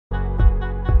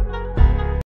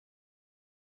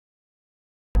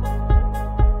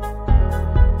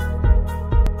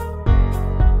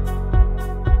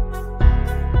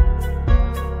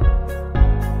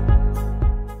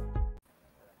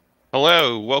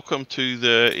Hello, welcome to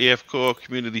the EF Core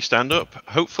Community Stand-Up.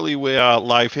 Hopefully we are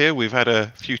live here. We've had a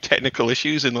few technical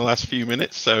issues in the last few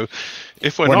minutes, so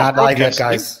if we're not live yet,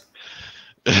 guys.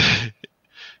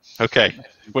 Okay,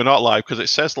 we're not live because it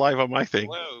says live on my thing.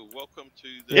 Hello, welcome to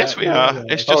the... Yes, we are. Yeah.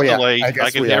 It's just delayed. I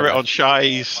can hear it on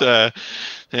Shai's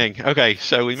thing. Okay,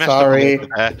 so we messed up a little bit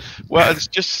there. Well, it's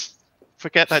just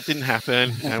forget that didn't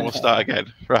happen, and we'll start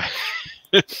again. Right.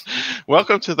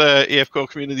 Welcome to the EF Core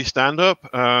Community Stand-Up.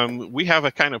 We have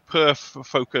a kind of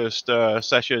perf-focused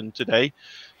session today.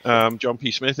 Jon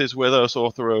P Smith is with us,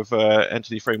 author of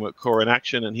Entity Framework Core in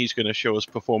Action, and he's going to show us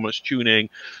performance tuning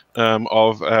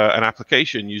of an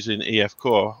application using EF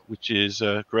Core, which is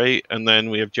great. And then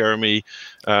we have Jeremy,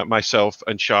 myself,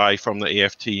 and Shai from the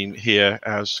EF team here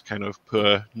as kind of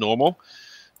per normal.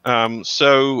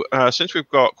 Since we've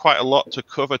got quite a lot to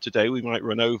cover today, we might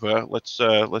run over. Let's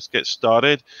get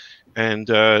started and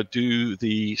do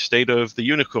the state of the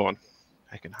unicorn.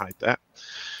 I can hide that.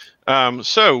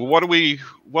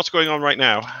 What's going on right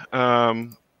now?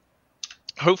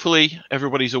 Hopefully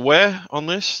everybody's aware on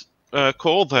this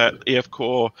call that EF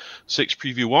Core 6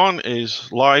 Preview 1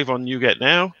 is live on NuGet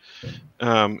now.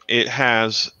 It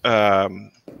has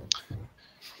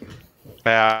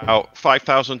about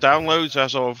 5,000 downloads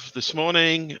as of this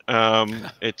morning.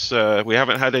 We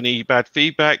haven't had any bad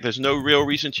feedback. There's no real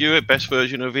reason to use it. Best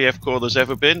version of EF Core there's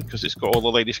ever been because it's got all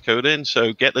the latest code in.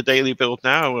 So get the daily build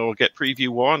now, and we'll get Preview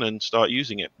 1 and start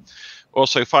using it.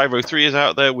 Also, 5.03 is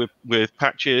out there with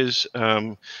patches.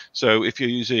 So if you're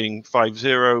using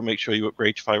 5.0, make sure you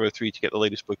upgrade to 5.03 to get the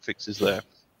latest bug fixes there.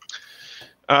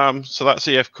 So that's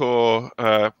EF Core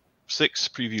 6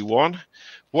 Preview 1.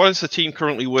 What is the team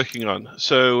currently working on?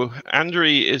 So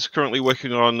Andri is currently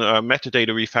working on metadata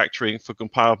refactoring for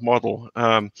compiled model.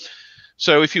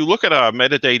 So if you look at our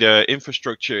metadata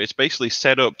infrastructure, it's basically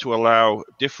set up to allow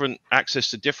different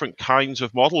access to different kinds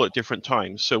of model at different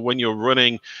times. So when you're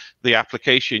running the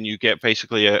application, you get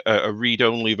basically a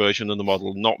read-only version of the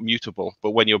model, not mutable.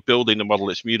 But when you're building the model,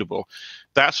 it's mutable.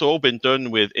 That's all been done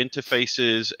with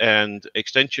interfaces and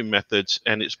extension methods,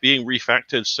 and it's being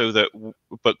refactored so that,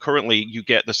 but currently you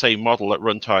get the same model at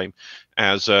runtime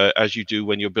as you do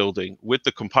when you're building. With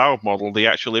the compiled model, the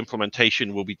actual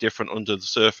implementation will be different under the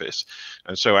surface.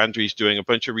 And so Andri's doing a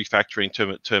bunch of refactoring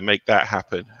to make that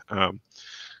happen.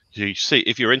 You see,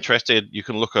 if you're interested, you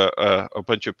can look at a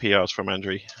bunch of PRs from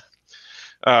Andri.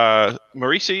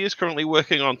 Maurice is currently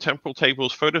working on temporal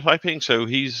tables prototyping. So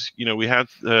he's, we had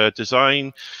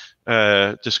design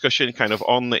discussion kind of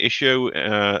on the issue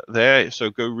there.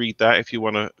 So go read that if you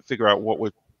want to figure out what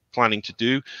we're planning to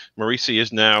do. Maurice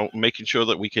is now making sure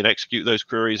that we can execute those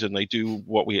queries and they do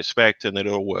what we expect and it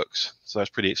all works. So that's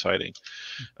pretty exciting.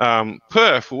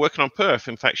 Perf, we're working on Perf.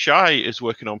 In fact, Shai is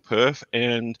working on Perf.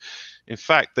 And in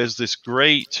fact, there's this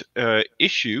great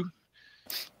issue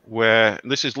where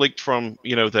this is linked from,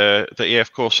 the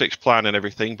EF Core 6 plan and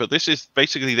everything, but this is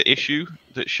basically the issue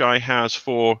that Shai has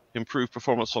for improved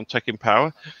performance on Tech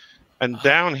Empower. And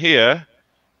down here,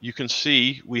 you can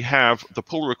see we have the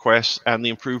pull requests and the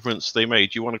improvements they made.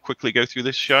 Do you want to quickly go through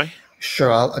this, Shai?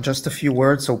 Sure, I'll just a few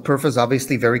words. So Perf is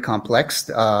obviously very complex.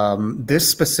 This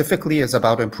specifically is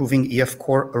about improving EF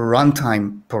Core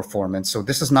runtime performance. So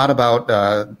this is not about,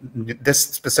 this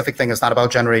specific thing is not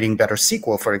about generating better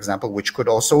SQL, for example, which could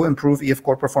also improve EF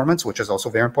Core performance, which is also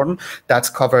very important.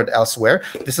 That's covered elsewhere.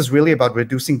 This is really about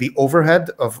reducing the overhead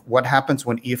of what happens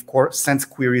when EF Core sends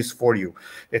queries for you.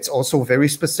 It's also very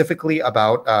specifically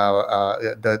about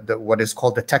what is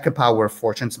called the Tech Empower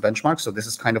Fortunes benchmark. So this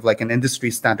is kind of like an industry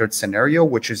standard scenario,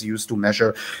 which is used to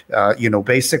measure,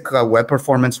 basic web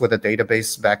performance with a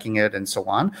database backing it and so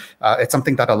on. It's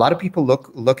something that a lot of people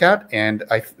look at, and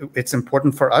it's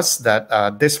important for us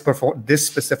that this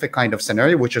specific kind of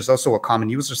scenario, which is also a common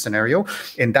user scenario,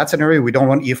 in that scenario, we don't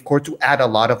want EF Core to add a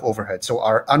lot of overhead. So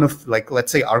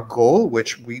let's say our goal,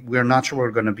 which we're not sure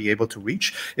we're going to be able to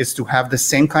reach, is to have the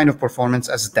same kind of performance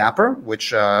as Dapper,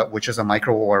 which is a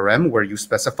micro ORM where you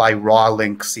specify raw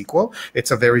link SQL.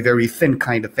 It's a very, very thin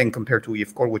kind of thing compared to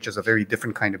EF Core, which is a very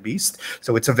different kind of beast.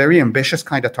 So it's a very ambitious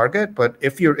kind of target. But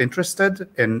if you're interested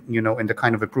in, in the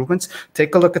kind of improvements,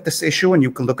 take a look at this issue and you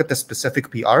can look at the specific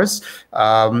PRs.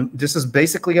 This is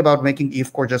basically about making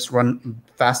EF Core just run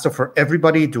faster for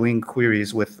everybody doing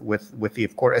queries with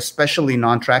EF Core, especially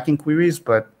non-tracking queries.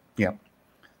 But yeah,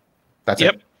 that's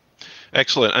it.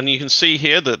 Excellent. And you can see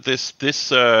here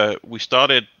that we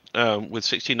started with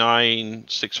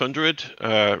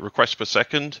 69,600 requests per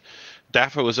second.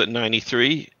 DAFA was at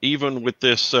 93. Even with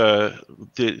this,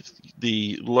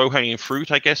 the low-hanging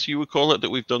fruit, I guess you would call it, that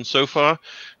we've done so far,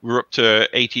 we're up to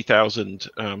 80,000.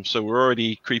 So we're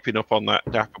already creeping up on that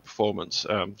DAFA performance.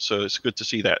 So it's good to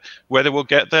see that. Whether we'll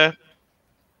get there,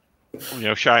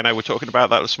 Shai and I were talking about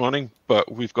that this morning,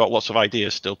 but we've got lots of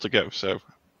ideas still to go. So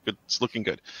it's looking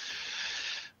good.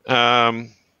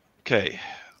 Okay,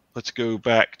 let's go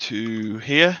back to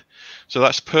here. So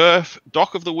that's Perf,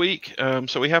 Doc of the Week.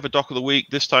 So we have a Doc of the Week.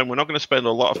 This time we're not going to spend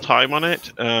a lot of time on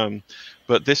it,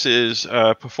 but this is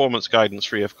performance guidance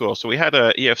for EF Core. So we had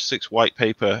a EF6 white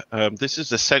paper. This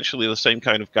is essentially the same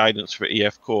kind of guidance for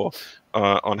EF Core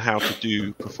on how to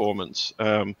do performance.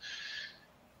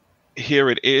 Here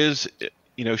it is.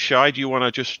 Shai, do you want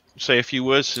to just say a few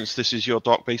words since this is your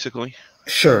doc, basically?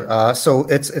 Sure. So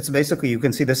it's basically, you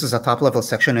can see this is a top level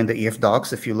section in the EF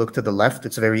docs. If you look to the left,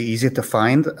 it's very easy to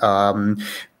find.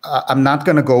 I'm not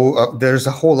going to go, there's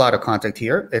a whole lot of content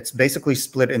here. It's basically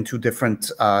split into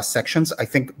different sections. I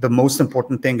think the most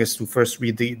important thing is to first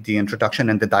read the introduction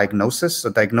and the diagnosis. So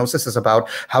diagnosis is about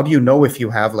how do you know if you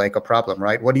have like a problem,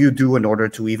 right? What do you do in order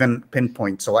to even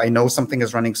pinpoint? So I know something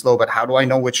is running slow, but how do I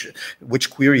know which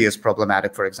query is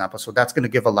problematic, for example? So that's going to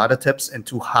give a lot of tips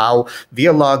into how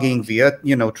via logging, via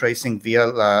tracing, via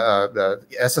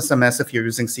SSMS if you're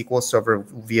using SQL Server,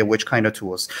 via which kind of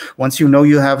tools. Once you know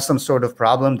you have some sort of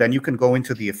problem, then you can go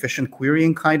into the efficient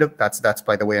querying kind of, that's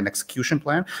by the way, an execution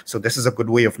plan. So this is a good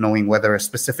way of knowing whether a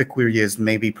specific query is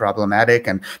maybe problematic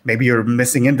and maybe you're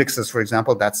missing indexes, for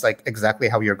example. That's like exactly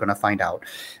how you're going to find out.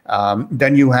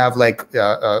 Then you have like,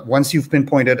 once you've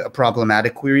pinpointed a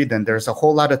problematic query, then there's a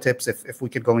whole lot of tips. If we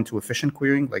could go into efficient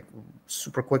querying, like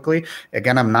super quickly.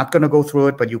 Again, I'm not going to go through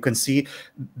it, but you can see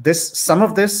this. Some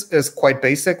of this is quite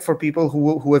basic for people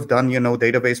who have done,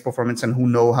 database performance and who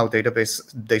know how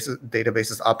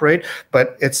databases operate.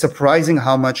 But it's surprising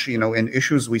how much, in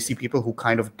issues we see people who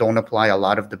kind of don't apply a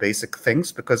lot of the basic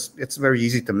things because it's very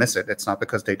easy to miss it. It's not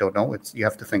because they don't know. You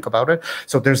have to think about it.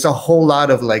 So there's a whole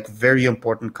lot of like very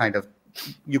important kind of,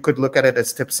 you could look at it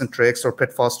as tips and tricks or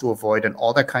pitfalls to avoid and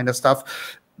all that kind of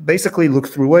stuff. Basically look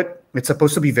through it. It's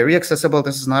supposed to be very accessible.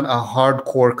 This is not a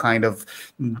hardcore kind of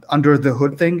under the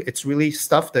hood thing. It's really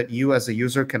stuff that you as a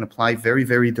user can apply very,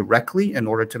 very directly in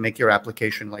order to make your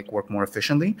application like work more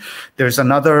efficiently. There's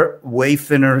another way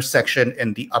thinner section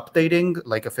in the updating,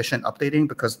 like efficient updating,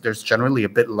 because there's generally a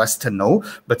bit less to know,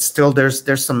 but still there's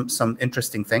some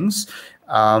interesting things.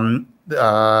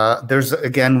 There's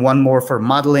again one more for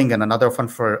modeling and another one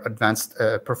for advanced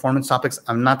performance topics.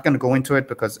 I'm not going to go into it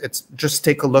because it's just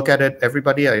take a look at it.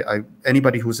 Everybody,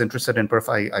 anybody who's interested in perf,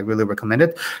 I really recommend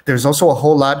it. There's also a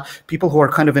whole lot people who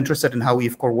are kind of interested in how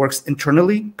EF Core works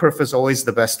internally. Perf is always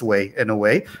the best way in a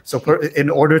way. So in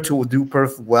order to do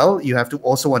perf well, you have to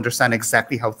also understand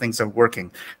exactly how things are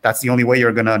working. That's the only way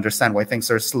you're going to understand why things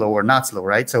are slow or not slow,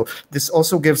 right? So this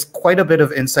also gives quite a bit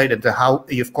of insight into how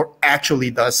EF Core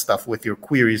actually does stuff with your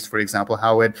queries, for example,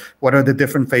 what are the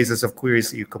different phases of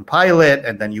queries. You compile it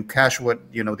and then you cache the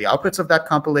outputs of that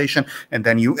compilation and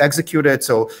then you execute it.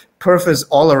 So perf is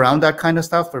all around that kind of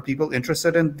stuff for people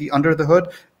interested in the under the hood.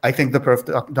 I think the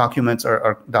perf documents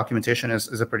or documentation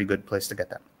is a pretty good place to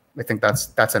get that. I think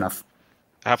that's enough.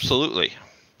 Absolutely.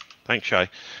 Thanks, Shai.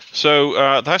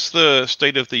 So that's the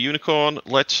state of the unicorn.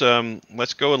 Let's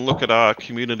go and look at our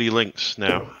community links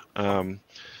now.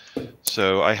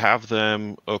 So I have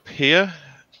them up here,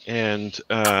 and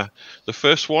the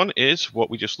first one is what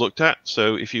we just looked at.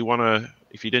 So if you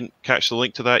didn't catch the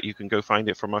link to that, you can go find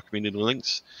it from our community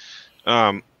links.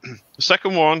 The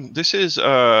second one, this is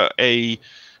a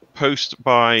post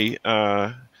by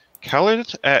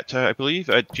Khaled at I believe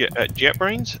at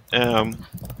JetBrains,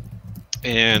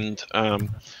 and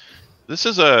this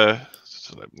is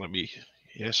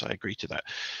yes, I agree to that.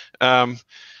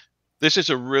 This is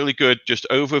a really good just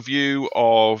overview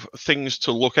of things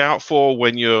to look out for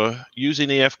when you're using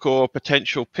EF Core,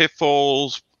 potential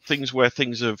pitfalls, things where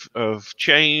things have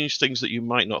changed, things that you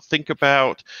might not think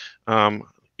about. I'm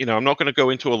not going to go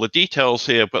into all the details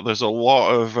here, but there's a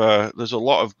lot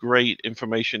of great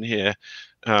information here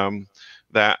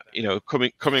that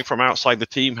coming from outside the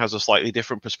team has a slightly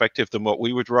different perspective than what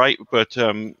we would write, but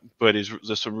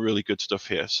there's some really good stuff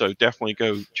here. So definitely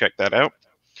go check that out.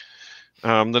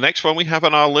 The next one we have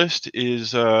on our list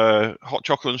is hot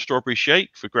chocolate and strawberry shake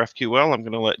for GraphQL. I'm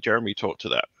going to let Jeremy talk to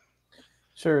that.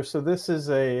 Sure. So this is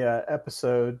a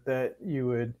episode that you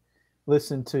would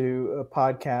listen to a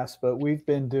podcast, but we've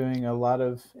been doing a lot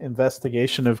of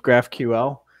investigation of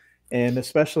GraphQL and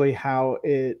especially how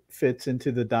it fits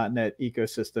into the .NET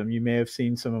ecosystem. You may have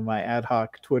seen some of my ad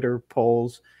hoc Twitter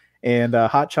polls, And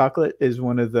hot chocolate is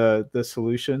one of the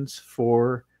solutions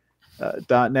for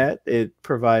 .NET. It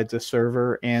provides a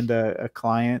server and a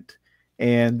client.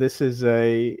 And this is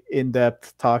a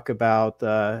in-depth talk about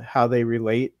how they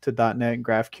relate to .NET and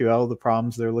GraphQL, the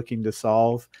problems they're looking to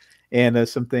solve, and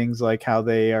some things like how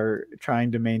they are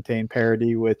trying to maintain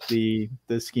parity with the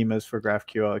schemas for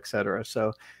GraphQL, et cetera.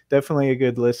 So definitely a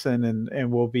good listen,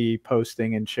 and we'll be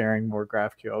posting and sharing more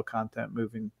GraphQL content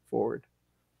moving forward.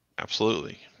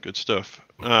 Absolutely. Good stuff.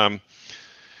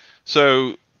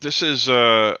 So this is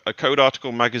a code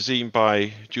article magazine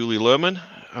by Julie Lerman,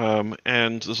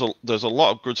 and there's a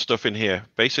lot of good stuff in here.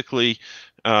 Basically,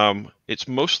 it's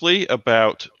mostly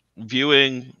about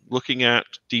viewing, looking at,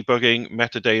 debugging,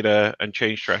 metadata, and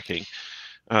change tracking,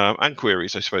 and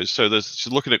queries, I suppose. So there's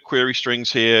looking at query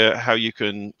strings here, how you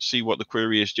can see what the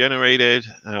query is generated.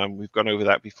 We've gone over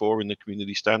that before in the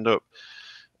community stand-up.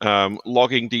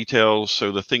 Logging details,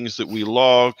 so the things that we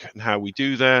log and how we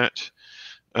do that.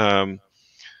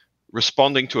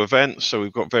 Responding to events, so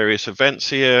we've got various events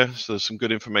here, so there's some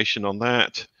good information on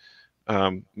that.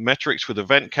 Metrics with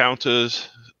event counters,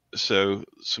 so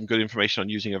some good information on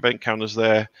using event counters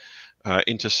there.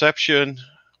 Interception,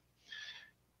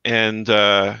 and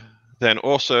then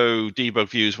also debug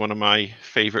views, one of my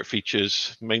favorite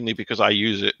features, mainly because I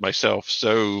use it myself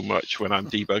so much when I'm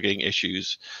debugging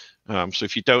issues. So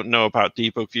if you don't know about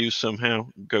debug views somehow,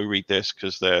 go read this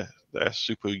because they're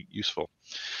super useful.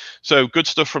 So good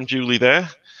stuff from Julie there.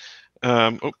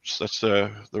 Oops, that's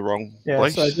the wrong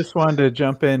place. So I just wanted to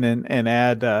jump in and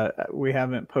add, we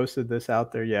haven't posted this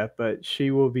out there yet, but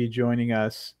she will be joining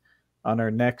us on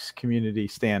our next community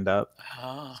stand-up.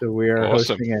 So we are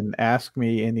hosting an Ask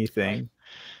Me Anything.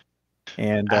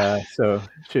 And so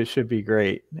it should be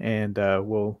great. And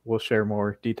we'll share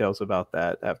more details about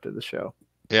that after the show.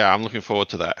 Yeah, I'm looking forward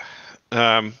to that.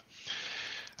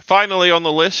 Finally on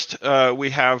the list, we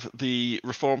have the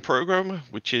Reform program,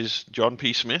 which is Jon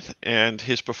P Smith and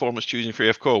his performance tuning for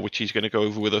EF Core, which he's going to go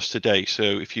over with us today. So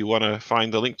if you want to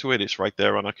find the link to it, it's right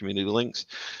there on our community links.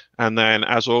 And then,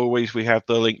 as always, we have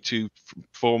the link to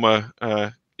former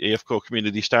EF Core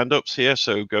community stand-ups here.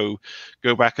 So go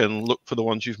back and look for the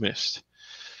ones you've missed.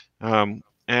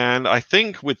 And I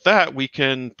think with that, we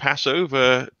can pass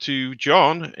over to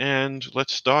Jon, and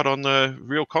let's start on the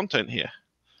real content here.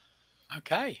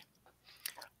 Okay.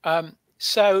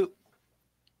 So,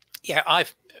 yeah,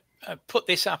 I've put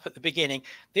this up at the beginning.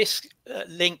 This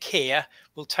link here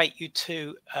will take you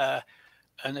to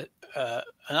an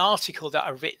article that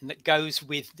I've written that goes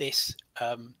with this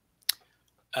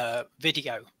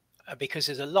video, because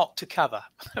there's a lot to cover,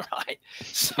 right?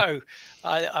 So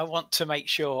I want to make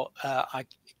sure I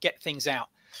get things out.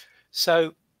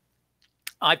 So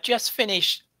I've just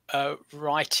finished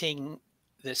writing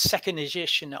the second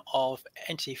edition of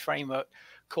Entity Framework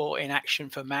Core in Action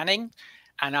for Manning,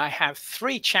 and I have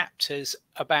 3 chapters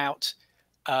about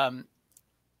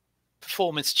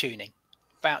performance tuning,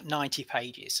 about 90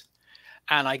 pages,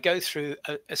 and I go through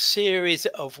a series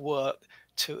of work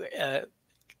to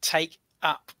take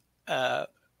a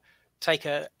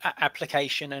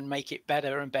application and make it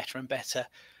better and better and better,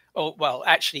 or well,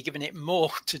 actually giving it more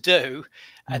to do,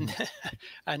 and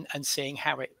and seeing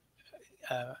how it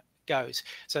goes.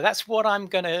 So that's what I'm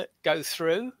going to go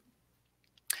through.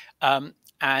 I'm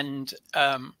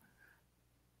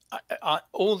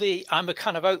a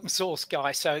kind of open source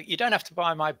guy, so you don't have to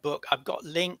buy my book. I've got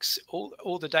links,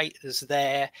 all the data's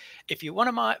there. If you want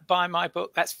to buy my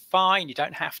book, that's fine. You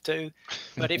don't have to.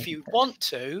 But if you want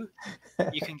to,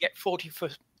 you can get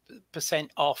 40%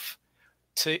 off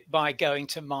by going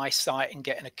to my site and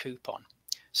getting a coupon.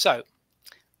 So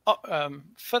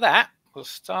for that, we'll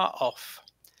start off.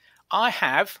 I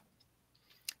have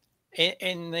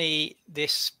in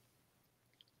this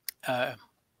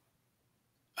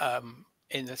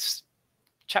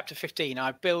chapter 15,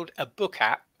 I build a book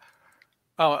app,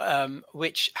 and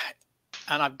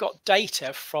I've got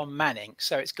data from Manning.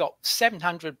 So it's got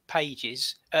 700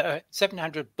 pages,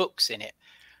 700 books in it.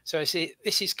 So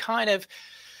this is kind of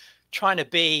trying to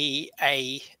be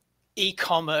a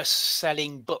e-commerce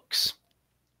selling books.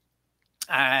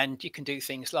 And you can do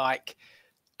things like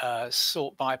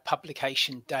sort by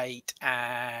publication date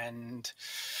and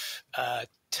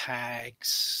tags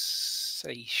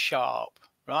C#,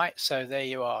 right? So there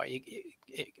you are.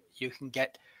 You can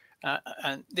get,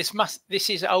 and this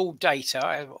is old data.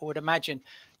 I would imagine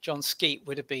John Skeet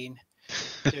would have been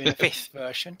doing a 5th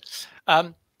version.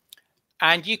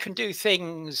 And you can do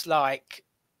things like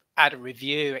add a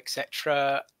review,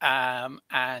 etc.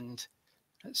 And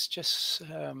let's just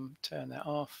turn that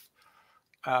off.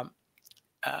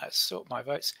 Sort my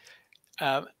votes.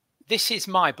 This is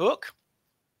my book.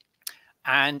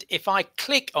 And if I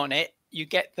click on it, you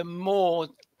get the more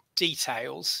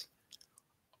details,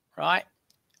 right?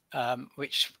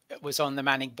 Which was on the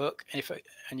Manning book.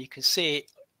 And you can see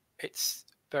it, it's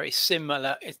very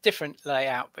similar. It's different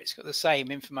layout, but it's got the same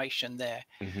information there.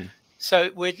 Mm-hmm. So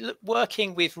we're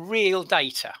working with real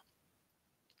data.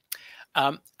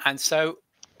 And so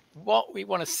what we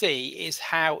want to see is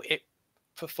how it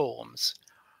performs.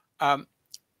 What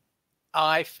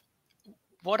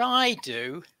I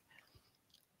do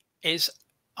is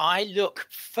I look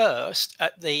first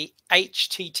at the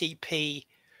HTTP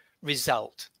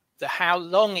result, how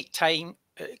long it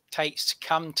takes to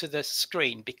come to the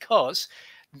screen, because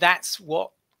that's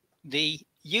what the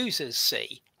users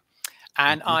see.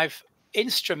 And I've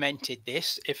instrumented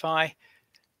this. If I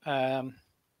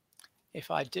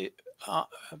do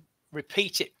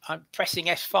repeat it, I'm pressing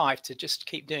F5 to just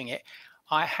keep doing it.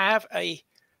 I have a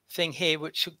thing here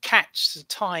which should catch the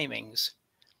timings.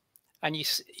 And you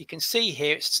can see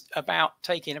here it's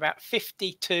taking about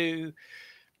 52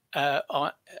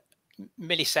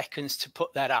 milliseconds to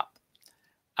put that up.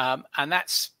 And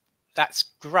that's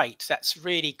great. That's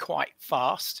really quite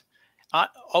fast.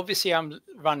 Obviously, I'm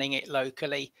running it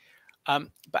locally.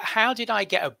 But how did I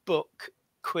get a book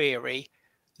query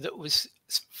that was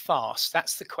fast?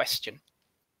 That's the question.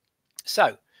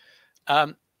 So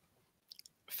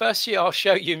firstly, I'll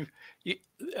show you.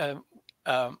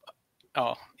 Oh,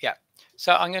 yeah.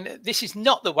 So this is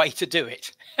not the way to do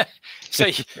it. So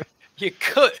you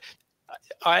could,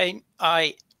 I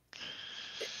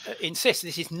insist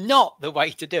this is not the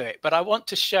way to do it, but I want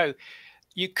to show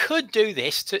you could do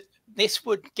this. This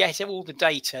would get all the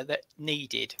data that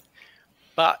needed.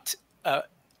 But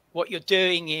what you're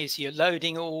doing is you're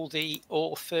loading all the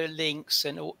author links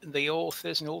and all the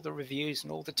authors and all the reviews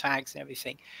and all the tags and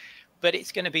everything. But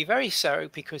it's going to be very slow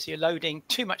because you're loading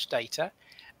too much data.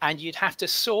 And you'd have to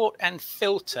sort and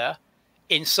filter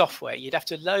in software. You'd have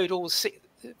to load all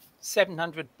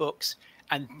 700 books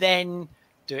and then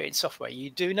do it in software.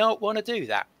 You do not want to do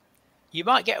that. You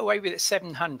might get away with it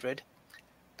 700,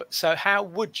 but so how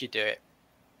would you do it?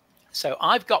 So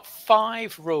I've got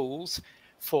 5 rules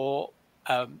for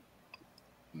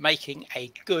making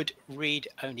a good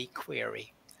read-only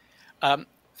query.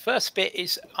 First bit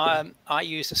is I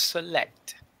use a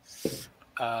select.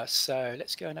 So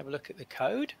let's go and have a look at the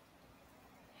code.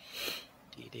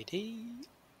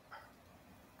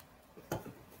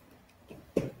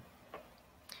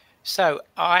 So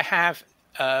I have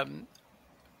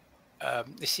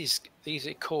these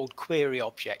are called query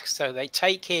objects. So they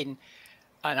take in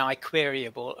an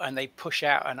iQueryable and they push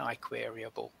out an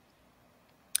iQueryable.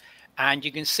 And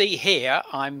you can see here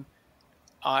I'm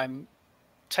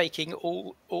taking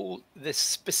all the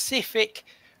specific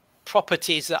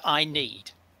properties that I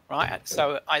need, right?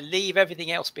 So I leave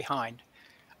everything else behind.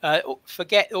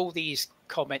 Forget all these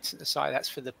comments at the side. That's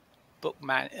for the book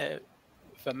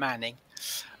for Manning.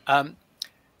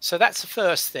 So that's the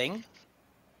first thing.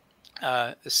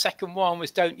 The second one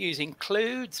was don't use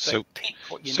includes. But pick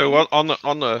what you need.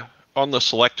 on the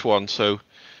select one. So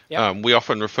we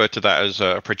often refer to that as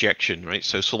a projection, right?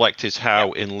 So select is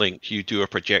how in LINQ you do a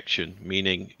projection,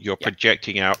 meaning you're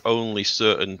projecting out only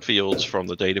certain fields from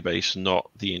the database, not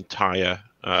the entire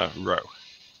row.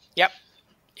 Yep.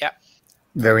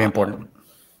 Very important.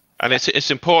 And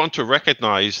it's important to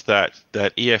recognize that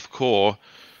EF Core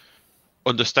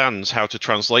understands how to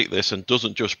translate this and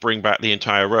doesn't just bring back the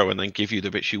entire row and then give you the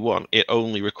bits you want. It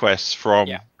only requests from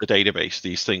the database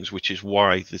these things, which is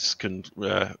why this can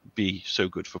be so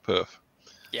good for perf.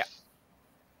 Yeah,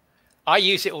 I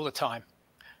use it all the time.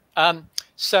 The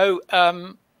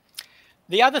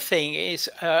other thing is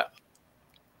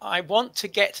I want to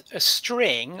get a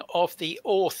string of the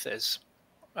authors,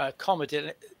 comma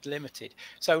delimited.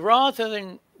 So rather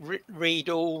than read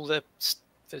all the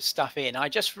stuff in, I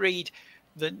just read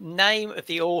the name of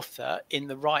the author in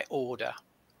the right order,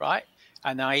 right?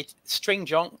 And I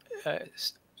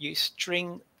use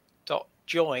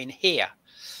string.join here.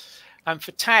 And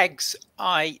for tags,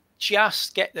 I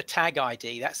just get the tag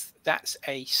ID. That's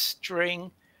a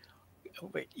string,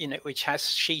 which has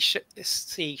C#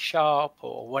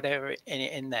 or whatever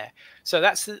in there. So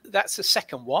that's the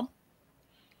second one.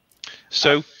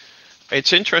 So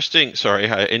it's interesting. Sorry,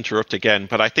 I interrupt again,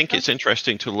 but I think it's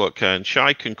interesting to look. And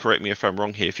Shai can correct me if I'm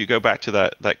wrong here. If you go back to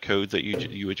that code that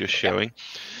you were just showing,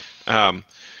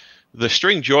 the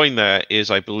string join there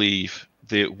is, I believe,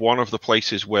 one of the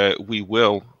places where we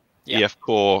will EF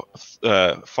Core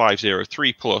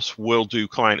 503 plus will do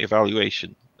client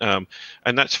evaluation.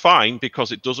 And that's fine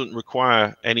because it doesn't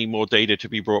require any more data to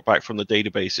be brought back from the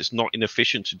database. It's not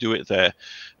inefficient to do it there.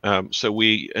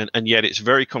 And yet it's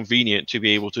very convenient to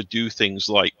be able to do things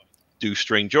like do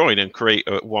string join and create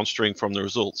one string from the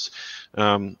results.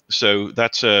 So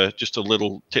that's just a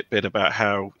little tidbit about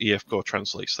how EF Core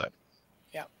translates that.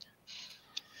 Yeah.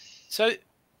 So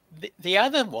the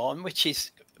other one, which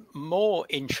is more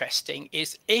interesting,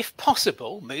 is if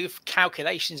possible, move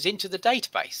calculations into the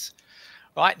database.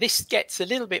 Right, this gets a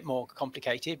little bit more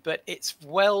complicated, but it's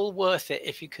well worth it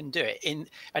if you can do it. And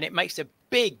it makes a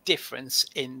big difference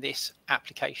in this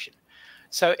application.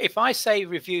 So if I say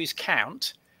reviews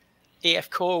count, EF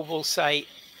Core will say,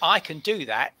 I can do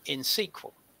that in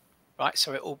SQL, right?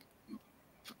 So it will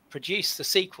produce the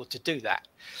SQL to do that.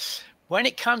 When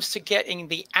it comes to getting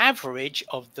the average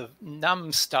of the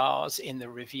num stars in the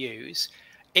reviews,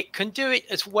 it can do it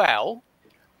as well,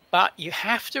 but you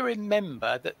have to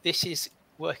remember that this is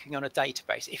working on a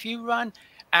database. If you run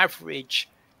average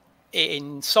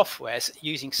in software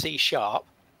using C#,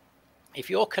 if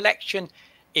your collection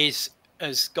has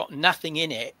got nothing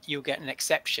in it, you'll get an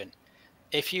exception.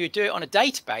 If you do it on a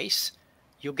database,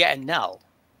 you'll get a null,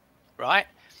 right?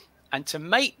 And to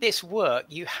make this work,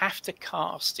 you have to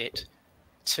cast it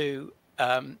to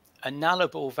a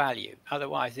nullable value.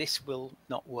 Otherwise, this will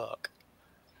not work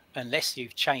unless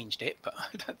you've changed it, but I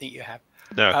don't think you have.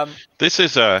 No, this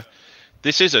is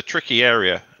a tricky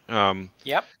area.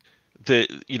 Yep.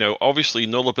 Obviously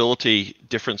nullability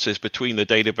differences between the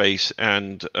database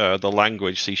and the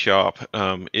language C#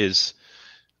 is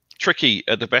tricky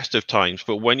at the best of times,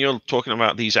 but when you're talking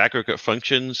about these aggregate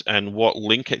functions and what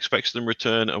LINQ expects them to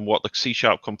return and what the C#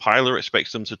 compiler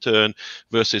expects them to return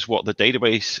versus what the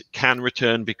database can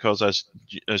return, because as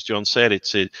Jon said,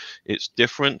 it's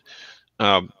different.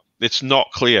 It's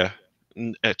not clear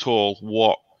at all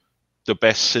what the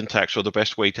best syntax or the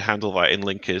best way to handle that in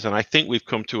LINQ is, and I think we've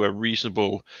come to a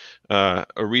reasonable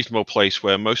place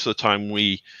where most of the time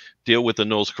we deal with the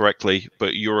nulls correctly,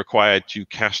 but you're required to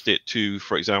cast it to,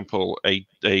 for example, a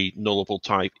nullable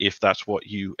type if that's what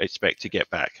you expect to get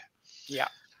back. Yeah,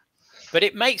 but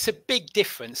it makes a big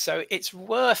difference. So it's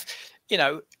worth,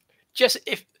 just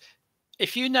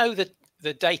if you know that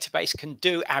the database can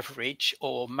do average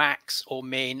or max or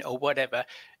min or whatever,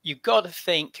 you've got to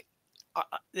think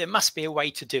there must be a way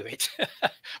to do it,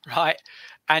 right?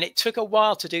 And it took a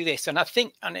while to do this, and I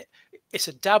think, it's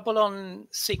a double on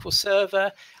SQL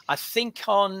Server. I think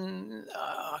on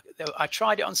I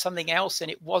tried it on something else, and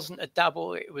it wasn't a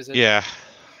double. It was a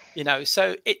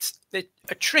So it's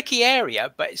a tricky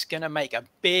area, but it's going to make a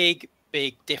big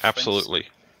difference. Absolutely.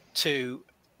 To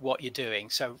what you're doing.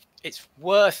 So it's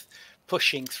worth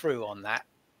pushing through on that.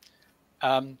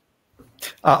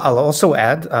 I'll also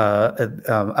add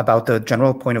about the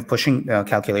general point of pushing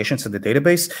calculations to the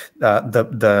database.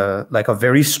 Like a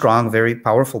very strong, very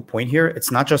powerful point here.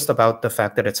 It's not just about the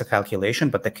fact that it's a calculation,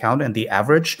 but the count and the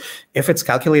average. If it's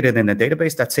calculated in a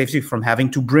database, that saves you from having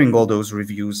to bring all those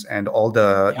reviews and all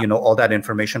the all that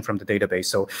information from the database.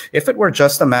 So if it were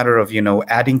just a matter of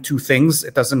adding two things,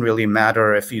 it doesn't really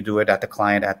matter if you do it at the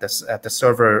client, at the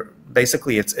server.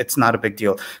 Basically, it's not a big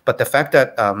deal. But the fact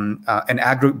that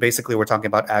basically we're talking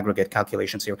about aggregate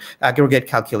calculations here. Aggregate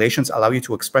calculations allow you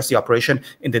to express the operation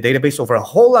in the database over a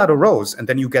whole lot of rows, and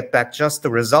then you get back just the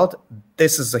result.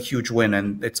 This is a huge win,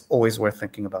 and it's always worth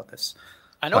thinking about this.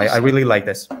 And also, I really like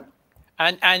this.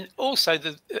 And also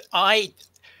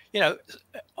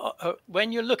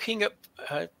when you're looking at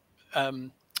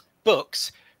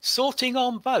books, sorting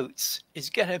on boats is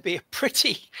going to be a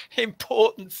pretty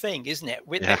important thing, isn't it?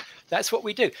 That's what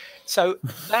we do. So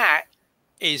that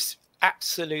is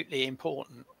absolutely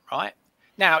important, right?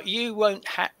 Now you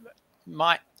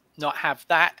might not have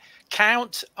that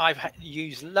count. I've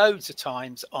used loads of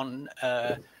times on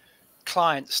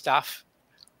client stuff.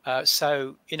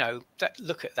 So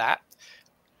look at that.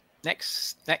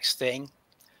 Next thing.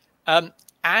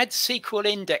 Add SQL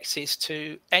indexes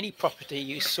to any property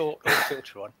you sort or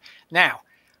filter on. Now,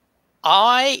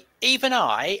 I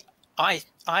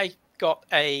got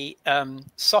a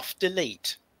soft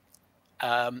delete,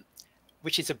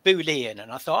 which is a Boolean,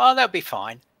 and I thought, that'll be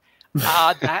fine.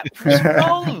 That was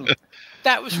wrong.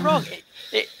 That was wrong.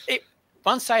 It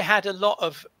once I had a lot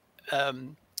of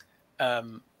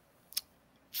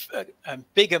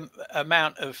big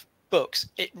amount of books,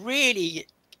 it really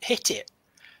hit it.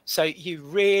 So you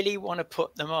really want to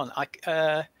put them on.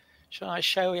 Shall I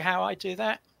show you how I do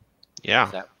that?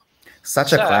 Yeah.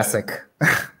 Such a classic.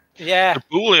 Yeah. The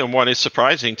Boolean one is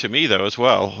surprising to me, though, as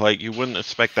well. Like, you wouldn't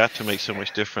expect that to make so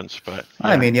much difference. But yeah.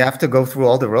 I mean, you have to go through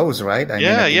all the rows, right?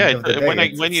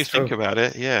 When you think about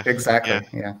it, yeah. Exactly.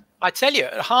 Yeah. I tell you,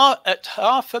 at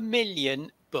half a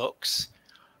million books,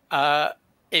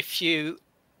 if you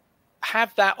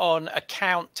have that on a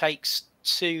count, takes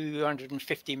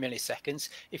 250 milliseconds.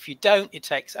 If you don't, it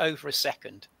takes over a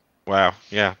second. Wow.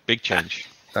 Yeah. Big change.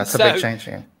 That's a big change.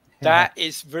 Yeah. That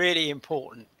is really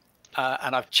important.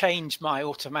 And I've changed my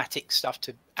automatic stuff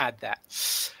to add that.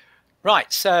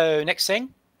 Right. So next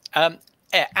thing,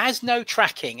 as no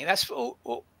tracking, that's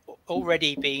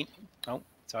already been, oh,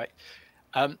 sorry.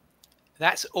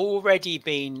 That's already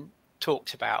been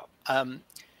talked about.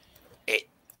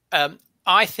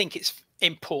 I think it's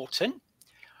important.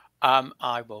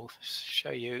 I will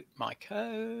show you my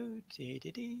code.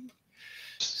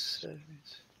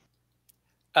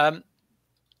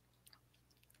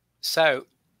 So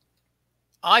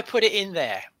I put it in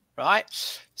there,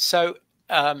 right? So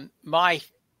my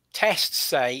tests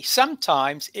say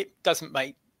sometimes it doesn't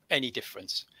make any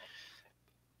difference.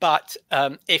 But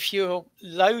if you're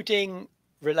loading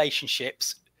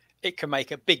relationships, it can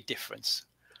make a big difference,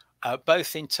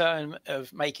 both in terms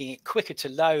of making it quicker to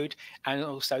load and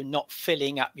also not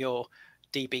filling up your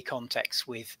DB context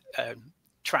with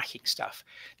tracking stuff.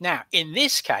 Now, in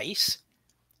this case,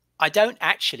 I don't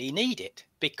actually need it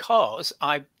because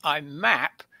I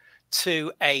map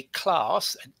to a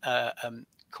class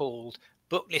called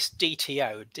booklist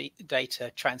DTO,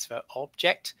 data transfer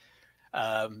object.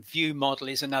 View model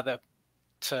is another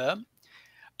term.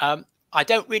 I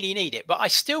don't really need it, but I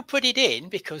still put it in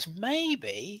because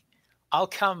maybe I'll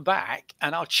come back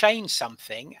and I'll change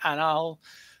something and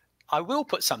I will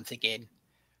put something in.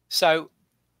 So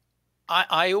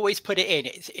I always put it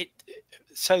in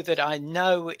so that I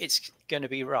know it's going to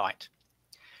be right.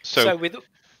 So with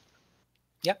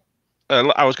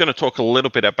I was going to talk a little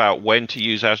bit about when to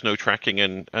use as no tracking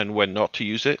and when not to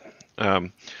use it.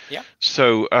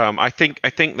 So I think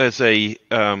there's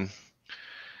an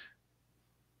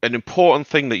important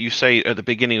thing that you say at the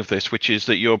beginning of this, which is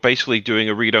that you're basically doing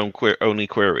a read-only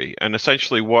query, and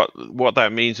essentially what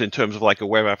that means in terms of like a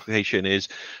web application is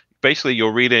basically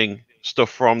you're reading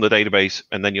stuff from the database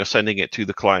and then you're sending it to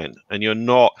the client, and you're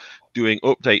not doing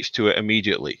updates to it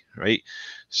immediately, right?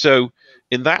 So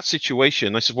in that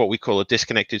situation, this is what we call a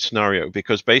disconnected scenario,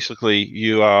 because basically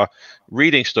you are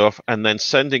reading stuff and then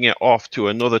sending it off to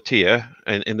another tier,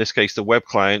 and in this case the web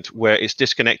client, where it's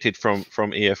disconnected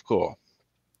from EF Core.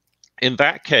 In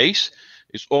that case,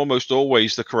 it's almost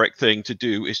always the correct thing to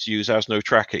do is to use as no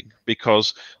tracking,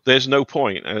 because there's no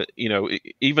point,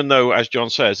 even though, as Jon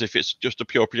says, if it's just a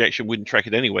pure projection, we wouldn't track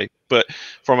it anyway. But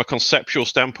from a conceptual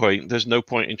standpoint, there's no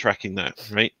point in tracking that,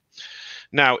 right?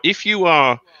 Now, if you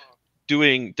are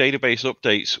doing database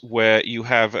updates where you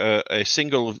have a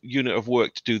single unit of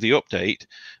work to do the update,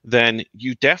 then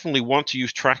you definitely want to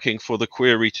use tracking for the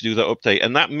query to do that update.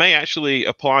 And that may actually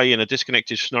apply in a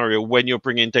disconnected scenario when you're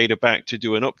bringing data back to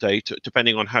do an update,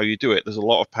 depending on how you do it. There's a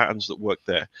lot of patterns that work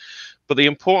there. But the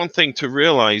important thing to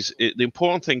realize, the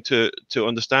important thing to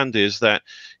understand is that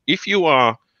if you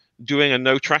are doing a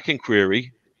no tracking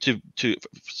query to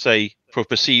say for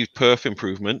perceived perf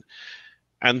improvement,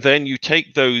 and then you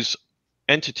take those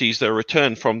entities that are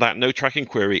returned from that no tracking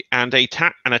query and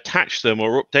attach them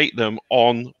or update them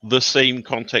on the same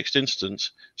context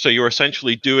instance. So you're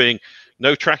essentially doing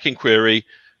no tracking query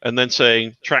and then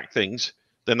saying track things,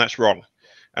 then that's wrong.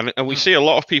 And we see a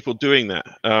lot of people doing that.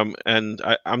 And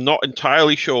I'm not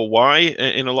entirely sure why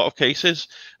in a lot of cases,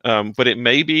 but it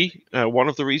may be one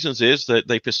of the reasons is that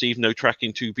they perceive no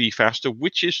tracking to be faster,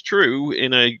 which is true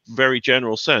in a very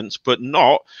general sense, but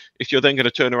not if you're then going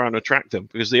to turn around and track them,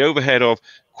 because the overhead of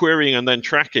querying and then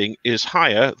tracking is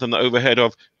higher than the overhead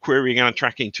of querying and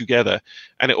tracking together.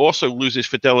 And it also loses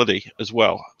fidelity as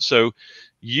well. So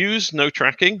use no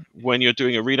tracking when you're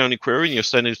doing a read-only query and you're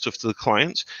sending stuff to the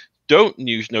clients. Don't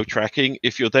use no tracking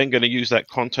if you're then going to use that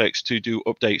context to do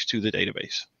updates to the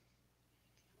database.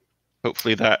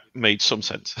 Hopefully that made some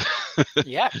sense.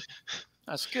 Yeah,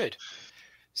 that's good.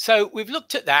 So we've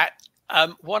looked at that.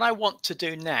 What I want to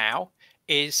do now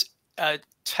is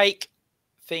take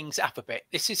things up a bit.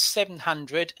 This is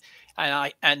 700,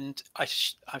 and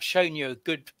I've shown you a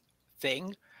good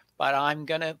thing, but I'm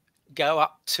going to go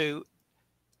up to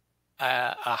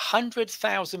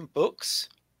 100,000 books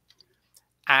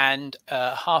and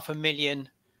 500,000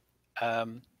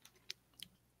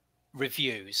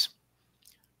 reviews,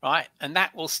 right? And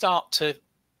that will start to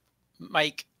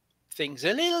make things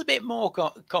a little bit more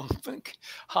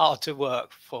hard to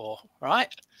work for,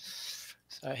 right?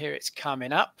 So here it's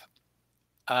coming up.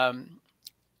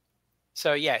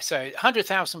 So yeah, so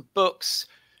 100,000 books,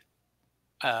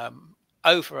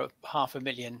 over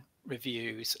 500,000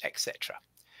 reviews, etc.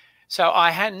 So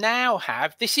I now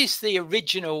have, this is the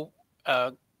original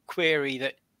query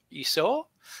that you saw,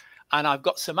 and I've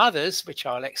got some others which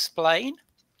I'll explain.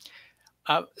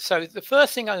 So the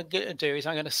first thing I'm going to do is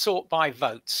I'm going to sort by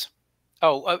votes.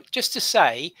 Just to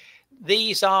say,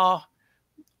 these other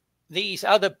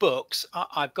books,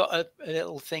 I've got a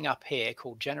little thing up here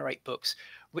called Generate Books,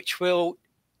 which will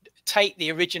take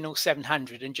the original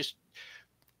 700 and just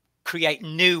create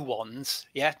new ones,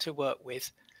 to work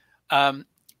with.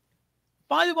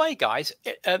 By the way, guys,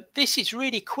 this is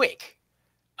really quick.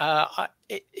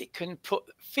 It can put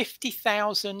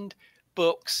 50,000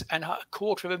 books and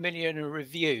 250,000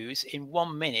 reviews in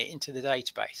 1 minute into the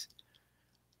database.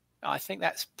 I think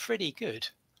that's pretty good.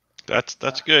 That's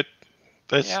good.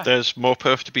 There's more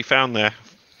perf to be found there.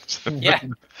 Yeah,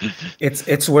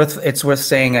 it's worth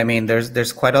saying. I mean,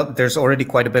 there's already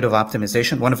quite a bit of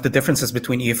optimization. One of the differences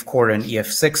between EF Core and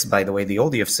EF6, by the way, the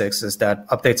old EF6, is that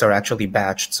updates are actually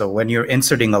batched. So when you're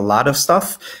inserting a lot of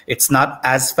stuff, it's not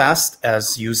as fast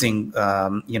as using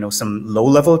some low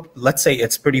level. Let's say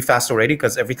it's pretty fast already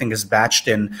because everything is batched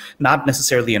in, not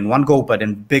necessarily in one go, but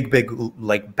in big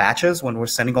like batches. When we're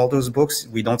sending all those books,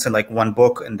 we don't send like one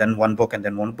book and then one book and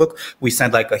then one book. We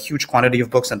send like a huge quantity of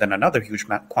books and then another huge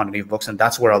quantity of books, and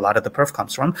that's where a lot of the perf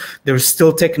comes from. There's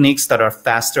still techniques that are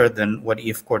faster than what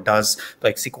EF Core does.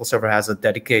 Like SQL Server has a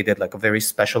dedicated, like a very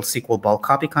special SQL bulk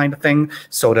copy kind of thing.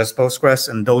 So does Postgres,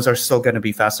 and those are still going to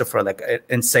be faster for like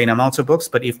insane amounts of books,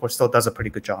 but EF Core still does a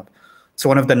pretty good job. So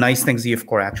one of the nice things EF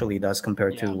Core actually does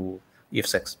compared to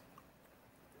EF6.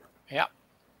 Yeah.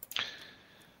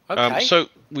 Okay. So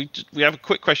we have a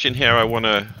quick question here I want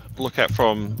to look at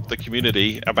from the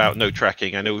community about node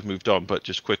tracking. I know we've moved on, but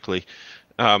just quickly.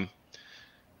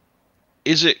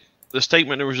 Is it the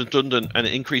statement is redundant and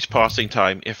increased parsing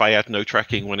time if I add no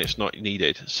tracking when it's not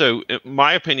needed? So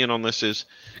my opinion on this is,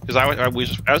 because I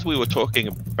was, as we were talking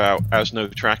about as no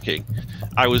tracking,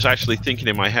 I was actually thinking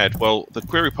in my head, well, the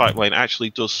query pipeline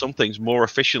actually does some things more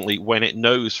efficiently when it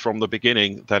knows from the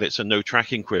beginning that it's a no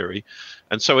tracking query.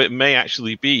 And so it may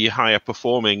actually be higher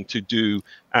performing to do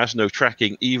as no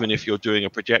tracking, even if you're doing a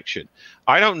projection.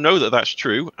 I don't know that that's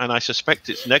true, and I suspect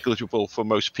it's negligible for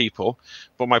most people.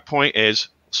 But my point is,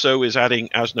 so is adding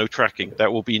as no tracking.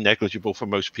 That will be negligible for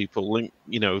most people.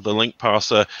 The link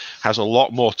parser has a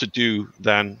lot more to do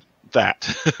than that,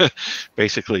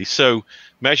 basically. So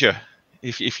measure.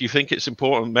 If you think it's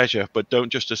important, measure, but don't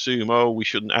just assume, oh, we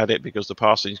shouldn't add it because the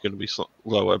parsing is going to be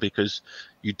lower, because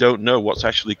you don't know what's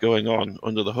actually going on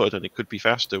under the hood, and it could be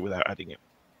faster without adding it.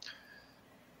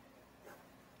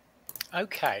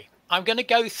 Okay, I'm going to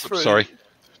go through. Oops, sorry,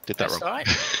 did that wrong. Right.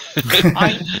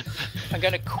 I'm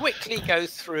going to quickly go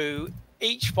through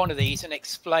each one of these and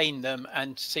explain them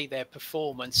and see their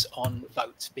performance on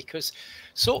votes, because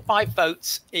sort by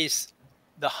votes is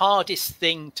the hardest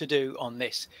thing to do on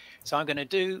this. So I'm going to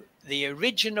do the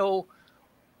original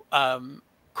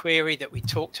query that we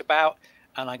talked about,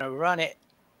 and I'm going to run it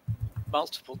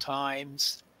multiple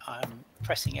times. I'm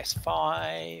pressing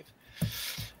S5,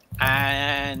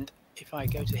 and if I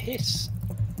go to hiss,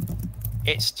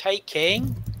 it's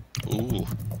taking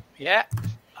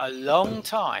a long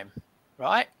time,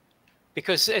 right?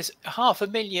 Because there's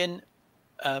 500,000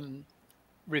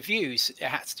 reviews it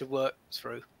has to work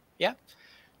through. Yeah.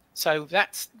 So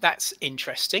that's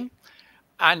interesting,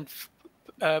 and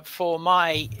for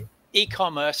my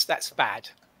e-commerce, that's bad.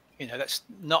 That's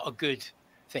not a good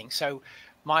thing. So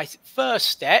my first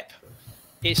step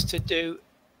is to do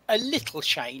a little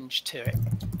change to it.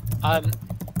 I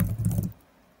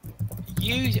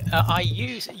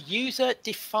use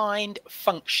user-defined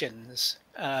functions.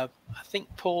 I think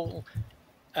Paul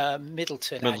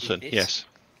Middleton added this.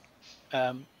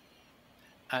 Yes.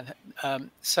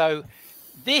 So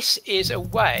this is a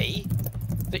way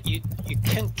that you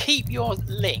can keep your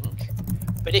link,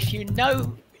 but if you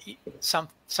know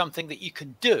something that you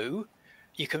can do,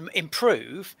 you can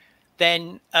improve,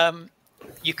 then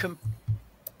you can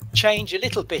change a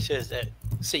little bit of the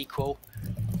SQL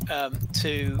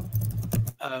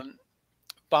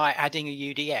by adding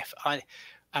a UDF.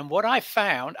 And what I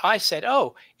found, I said,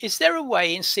 oh, is there a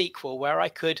way in SQL where I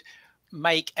could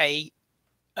make a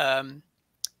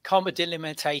comma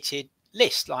delimitated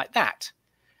list like that?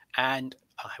 And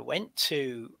I went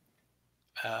to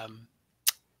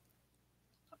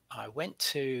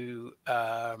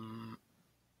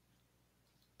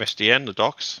SDN, the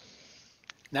docs.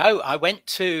 No, I went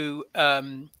to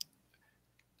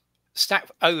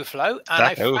Stack Overflow, and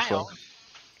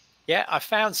I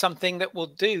found something that will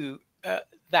do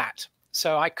that.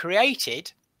 So I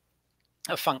created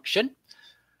a function,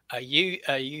 a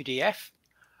UDF,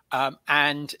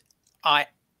 and I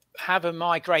have a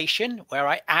migration where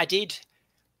I added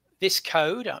this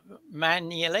code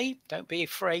manually. Don't be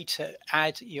afraid to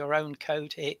add your own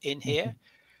code in here.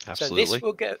 Absolutely. So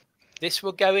this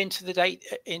will go into the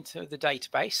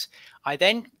database. I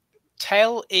then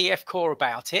tell EF Core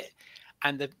about it,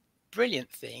 and the brilliant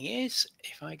thing is,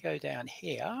 if I go down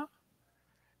here,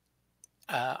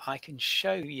 I can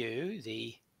show you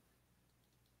the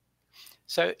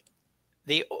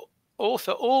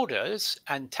author orders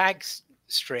and tags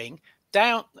string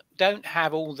don't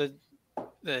have all the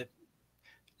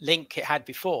link it had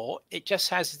before. It just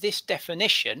has this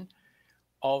definition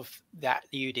of that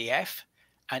UDF,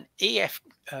 and EF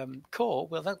Core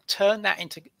will then turn that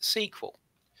into SQL.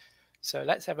 So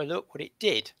let's have a look what it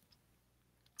did.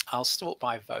 I'll sort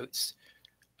by votes,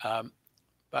 oh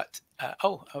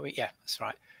yeah, that's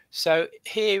right. So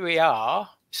here we are.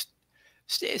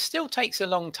 It still takes a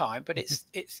long time, but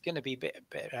it's going to be a bit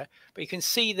better. But you can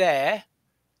see there,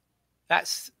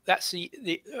 that's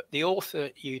the author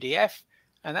UDF,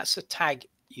 and that's the tag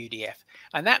UDF,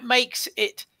 and that makes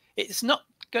it. It's not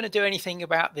going to do anything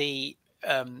about the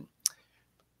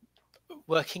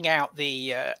working out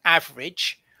the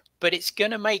average, but it's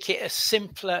going to make it a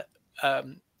simpler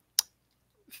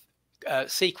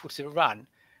SQL to run.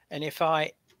 And if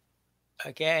I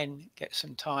again get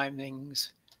some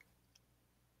timings.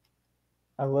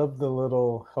 I love the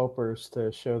little helpers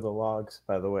to show the logs,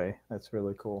 by the way. That's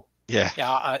really cool. Yeah.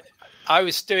 Yeah, I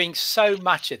was doing so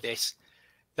much of this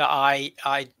that I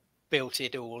built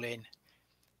it all in.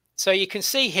 So you can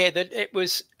see here that it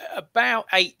was about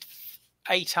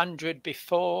 800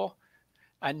 before,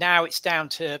 and now it's down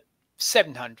to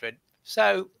 700.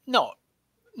 So not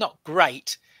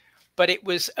great, but it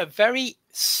was a very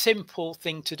simple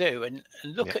thing to do. And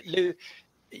look at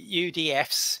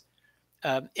UDFs.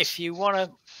 If you want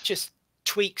to just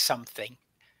tweak something,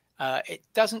 it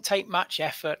doesn't take much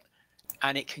effort,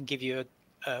 and it can give you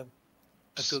a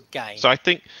good gain. So I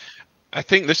think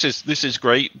this is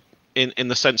great in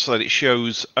the sense that it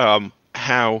shows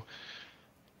how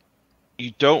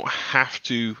you don't have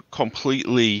to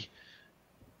completely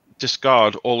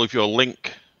discard all of your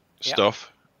link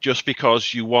stuff just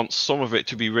because you want some of it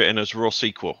to be written as raw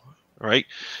SQL. Right.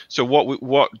 So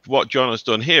what Jon has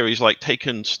done here is like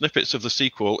taken snippets of the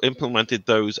SQL, implemented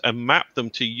those, and mapped them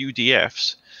to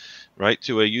UDFs, right,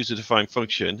 to a user-defined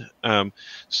function,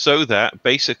 so that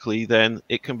basically then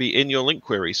it can be in your link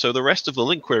query. So the rest of the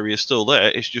link query is still there.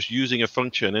 It's just using a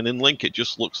function, and in link it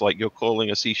just looks like you're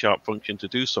calling a C# function to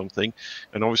do something.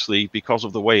 And obviously, because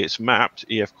of the way it's mapped,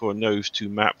 EF Core knows to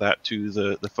map that to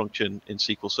the function in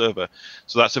SQL Server.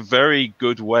 So that's a very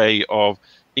good way of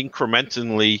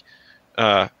incrementally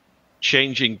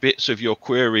changing bits of your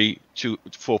query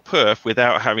for perf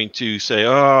without having to say,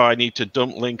 oh, I need to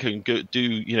dump link and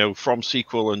do from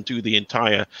SQL and do the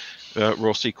entire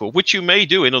raw SQL, which you may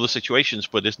do in other situations,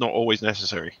 but it's not always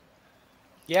necessary.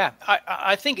 Yeah,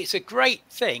 I think it's a great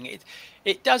thing.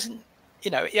 It doesn't,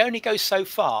 it only goes so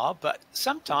far, but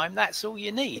sometimes that's all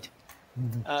you need.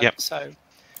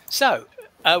 So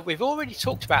we've already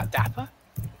talked about Dapper,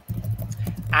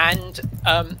 and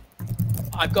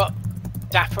I've got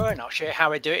Dapper, and I'll show you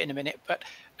how I do it in a minute. But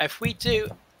if we do,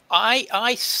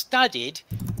 I studied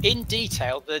in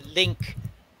detail the link,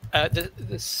 the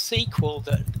SQL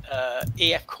that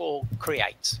EF Core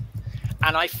creates,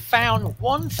 and I found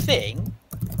one thing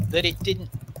that it didn't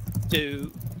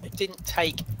do. It didn't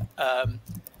take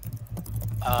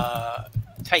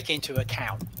into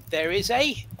account. There is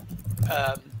a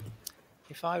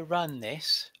if I run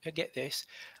this, I get this.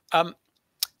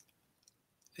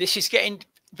 This is getting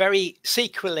very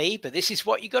SQL-y, but this is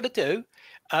what you got to do.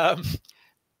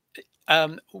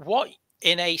 What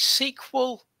in a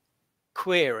SQL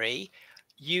query,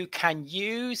 you can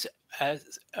use a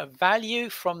value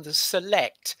from the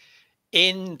select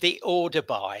in the order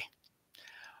by,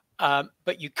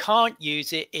 but you can't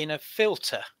use it in a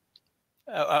filter,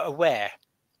 a where,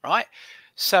 right?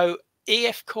 So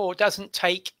EF Core doesn't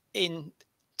take into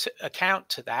account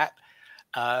to that.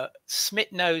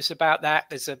 Smith knows about that.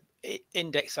 There's a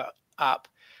index up,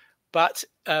 but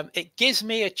it gives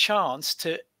me a chance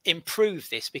to improve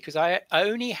this because I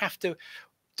only have to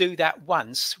do that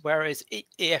once, whereas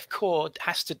EF Core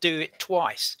has to do it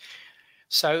twice.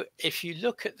 So if you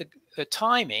look at the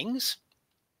timings,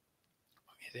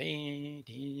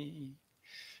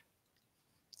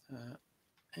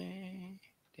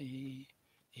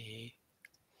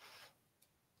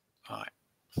 right.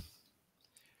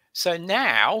 So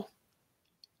now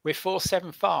we're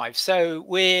 475. So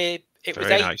it was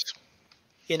 8. Nice.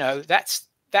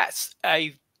 That's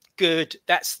a good.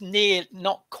 That's near,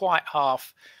 not quite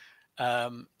half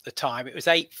the time. It was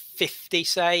 850,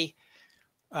 say.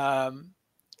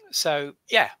 So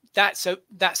yeah, that's a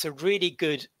really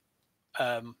good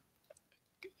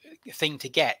thing to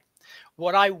get.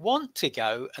 What I want to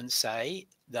go and say,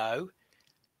 though,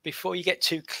 before you get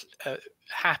too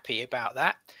happy about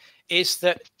that, is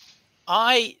that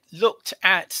I looked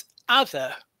at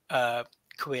other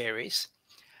queries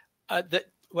that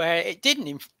where it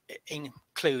didn't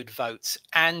include votes,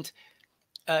 and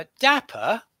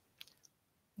Dapper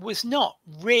was not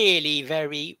really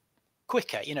very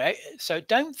quicker, you know. So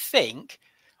don't think,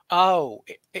 oh,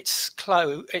 it's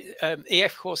close.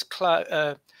 EF course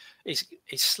is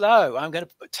slow. I'm going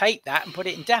to take that and put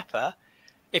it in Dapper.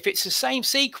 If it's the same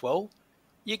sequel,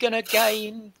 you're going to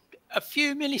gain a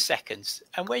few milliseconds,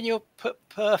 and when you're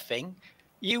perfing,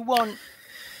 you want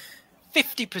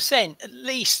 50% at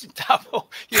least double.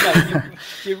 You know,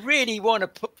 you really want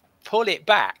to pull it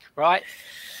back, right?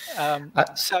 I'm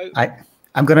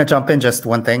going to jump in just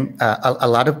one thing. A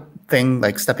lot of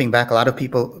like stepping back, a lot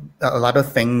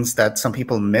of things that some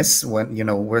people miss when, you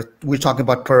know, we're talking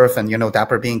about perf and, you know,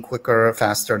 Dapper being quicker,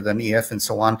 faster than EF and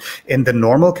so on. In the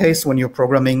normal case, when you're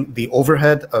programming, the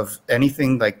overhead of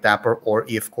anything like Dapper or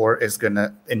EF Core is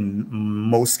gonna, in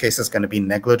most cases, going to be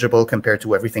negligible compared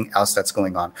to everything else that's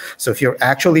going on. So if you're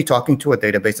actually talking to a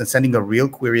database and sending a real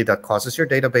query that causes your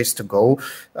database to go,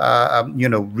 you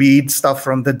know, read stuff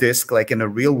from the disk, like in a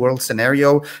real world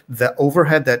scenario, the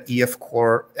overhead that EF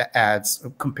Core adds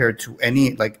compared to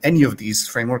any of these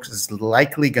frameworks is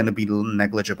likely going to be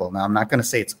negligible. Now, I'm not going to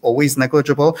say it's always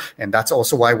negligible, and that's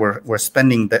also why we're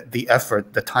spending the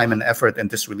effort, the time and effort in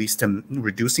this release to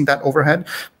reducing that overhead.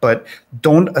 But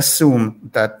don't assume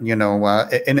that, you know,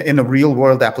 in a real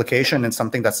world application and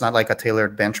something that's not like a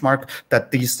tailored benchmark,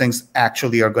 that these things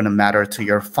actually are going to matter to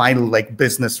your final like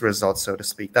business results, so to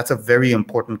speak. That's a very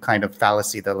important kind of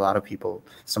fallacy that a lot of people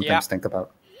sometimes think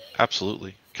about.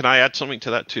 Absolutely. Can I add something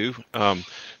to that too?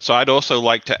 So I'd also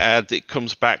like to add that it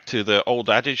comes back to the old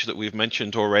adage that we've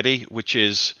mentioned already, which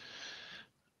is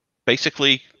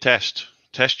basically test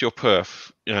your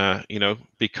perf, you know,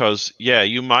 because yeah,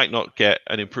 you might not get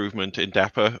an improvement in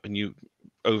Dapper and you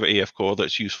over EF Core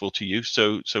that's useful to you.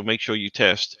 So make sure you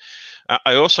test.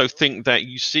 I also think that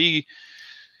you see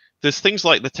there's things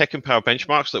like the Tech and Power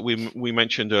benchmarks that we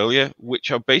mentioned earlier,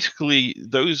 which are basically,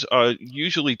 those are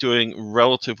usually doing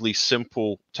relatively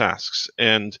simple tasks.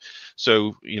 And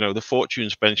so, you know, the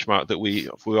Fortunes benchmark that we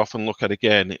often look at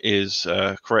again is,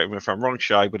 correct me if I'm wrong,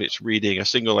 Shai, but it's reading a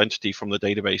single entity from the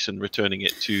database and returning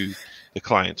it to the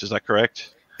client. Is that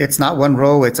correct? It's not one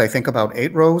row. It's, I think, about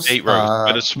 8 rows. 8 rows,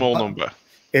 but a small number.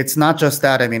 It's not just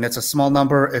that. I mean, it's a small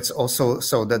number. It's also,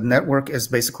 so the network is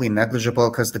basically negligible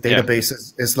because the database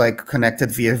is like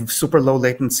connected via super low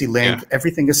latency link. Yeah.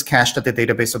 Everything is cached at the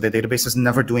database, so the database is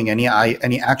never doing any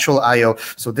actual I/O.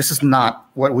 So this is not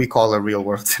what we call a real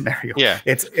world scenario. Yeah,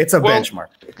 it's a benchmark.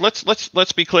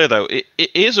 Let's be clear though. It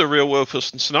is a real world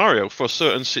scenario for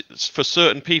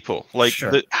certain people. Like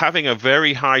having a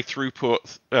very high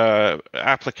throughput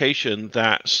application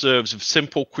that serves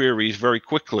simple queries very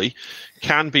quickly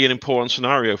can be an important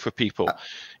scenario for people.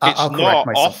 It's not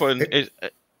often.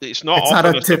 It's not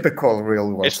a typical real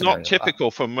world. It's not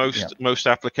typical for most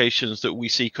applications that we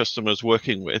see customers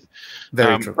working with.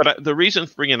 Very true. But the reason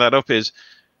for bringing that up is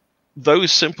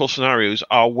those simple scenarios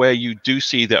are where you do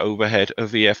see the overhead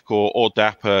of VF Core or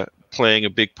Dapper playing a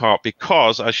big part,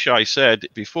 because, as Shai said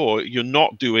before, you're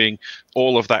not doing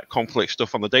all of that complex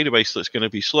stuff on the database that's going to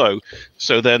be slow.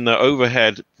 So then the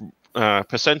overhead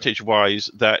percentage-wise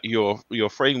that your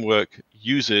framework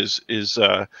uses is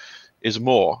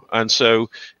more. And so,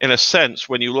 in a sense,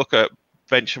 when you look at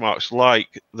benchmarks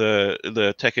like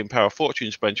the Tech and Power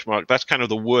Fortunes benchmark, that's kind of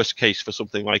the worst case for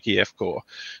something like EF Core.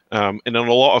 And in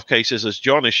a lot of cases, as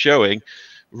Jon is showing,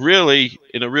 really,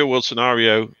 in a real-world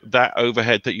scenario, that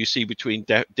overhead that you see between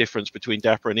difference between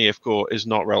Dapper and EF Core is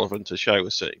not relevant, as Shai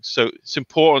was saying. So it's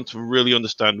important to really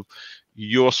understand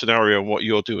your scenario and what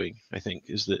you're doing, I think,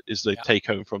 is the take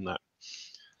home from that.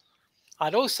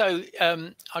 I'd also,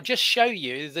 I'll just show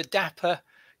you the Dapper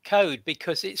code,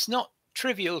 because it's not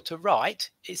trivial to write.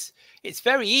 It's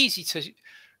very easy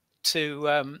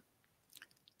to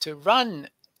run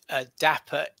a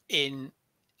Dapper in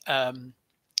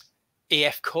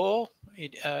EF Core.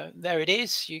 There it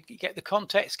is. You get the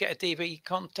context, get a DB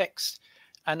context,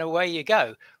 and away you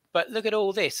go. But look at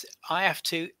all this. I have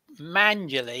to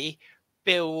manually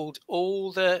build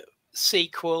all the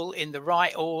SQL in the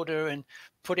right order and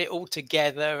put it all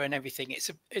together and everything.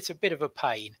 It's a bit of a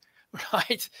pain,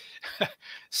 right?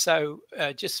 So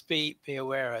just be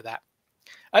aware of that.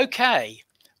 Okay,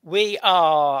 we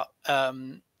are.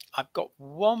 I've got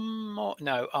one more.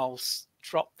 No, I'll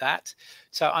drop that.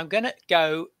 So I'm going to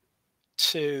go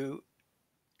to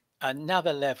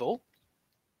another level.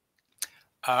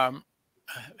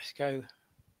 Let's go.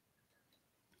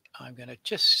 I'm going to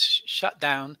just shut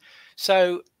down.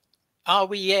 So are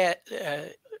we yet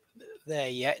there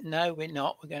yet? No, we're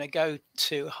not. We're going to go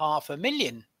to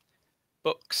 500,000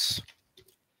 books.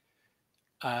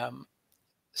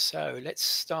 So let's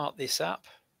start this up.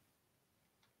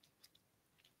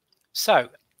 So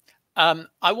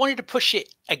I wanted to push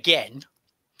it again,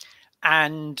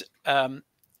 and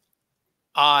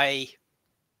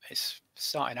it's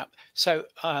starting up. So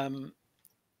oh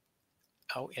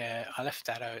yeah, I left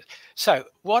that out. So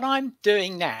what I'm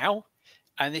doing now,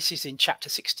 and this is in chapter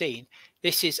 16,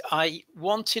 this is, I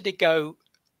wanted to go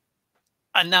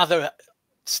another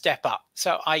step up.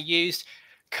 So I used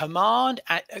command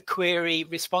query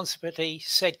responsibility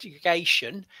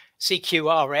segregation,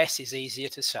 CQRS is easier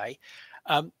to say,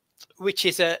 which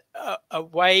is a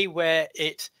way where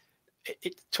it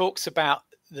talks about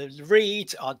the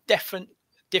reads are different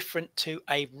to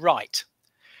a write.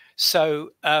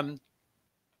 So and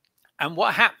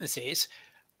what happens is,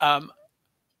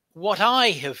 what I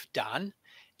have done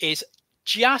is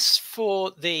just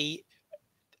for the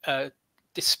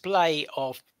display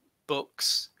of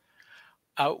books,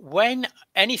 when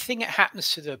anything that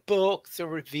happens to the book, the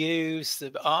reviews, the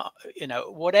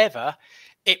whatever,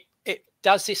 it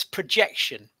does this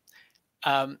projection,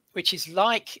 which is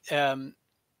like oh,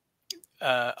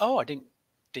 I didn't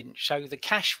show the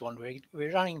cache one.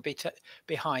 We're running a bit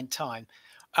behind time.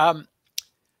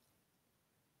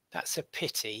 That's a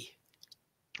pity.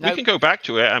 We can go back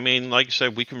to it. I mean, like I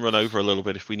said, we can run over a little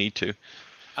bit if we need to.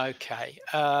 Okay.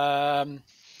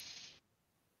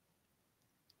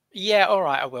 Yeah, all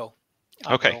right, I will.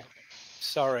 Okay. Will.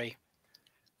 Sorry.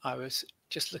 I was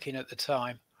just looking at the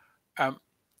time.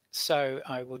 So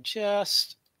I will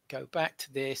just go back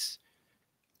to this,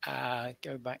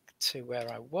 go back to where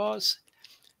I was,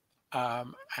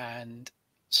 and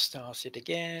start it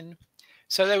again.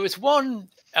 So there was one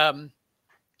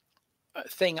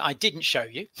thing I didn't show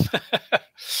you.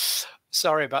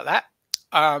 Sorry about that.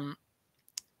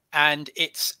 And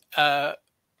it's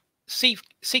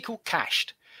SQL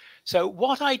cached. So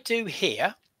what I do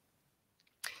here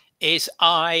is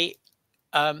I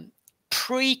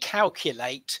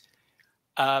pre-calculate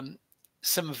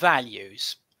some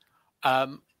values,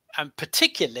 and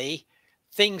particularly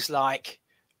things like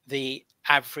the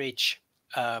average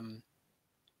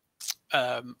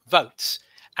votes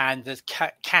and the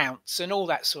counts and all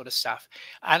that sort of stuff.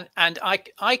 And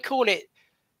I call it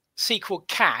SQL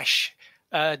cache.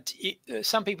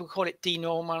 Some people call it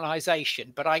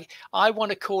denormalization, but I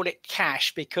want to call it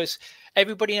cache because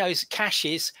everybody knows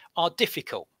caches are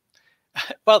difficult.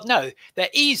 Well, no, they're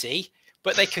easy,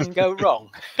 but they can go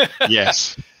wrong.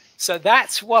 Yes. So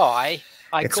that's why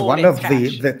it's call one it of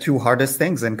cache. the two hardest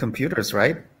things in computers,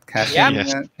 right? Caching,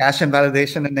 Yep. cache and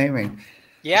validation and naming.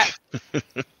 Yeah.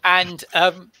 And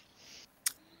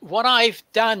what I've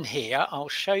done here, I'll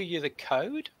show you the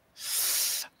code.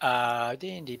 Up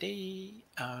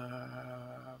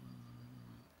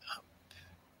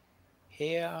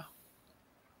here,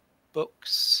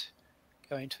 books,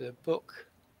 go into the book.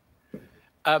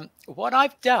 What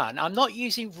I've done, I'm not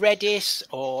using Redis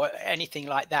or anything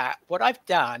like that. What I've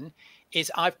done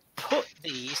is I've put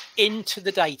these into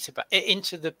the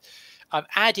database, I've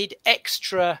added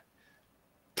extra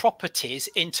properties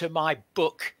into my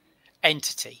book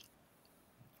entity.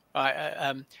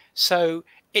 Right, so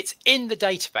it's in the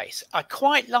database. I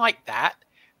quite like that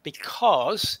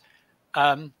because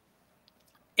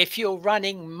if you're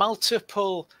running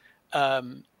multiple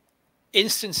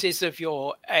instances of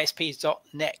your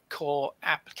ASP.NET Core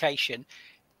application,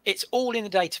 it's all in the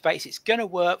database. It's going to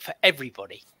work for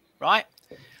everybody, right?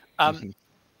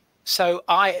 So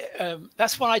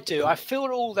that's what I do. I fill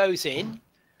all those in,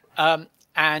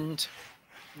 and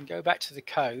go back to the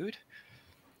code.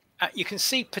 You can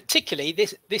see particularly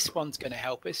this one's going to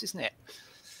help us, isn't it?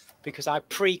 Because I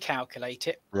pre-calculate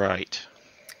it. Right.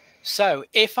 So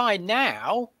if I'm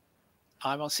on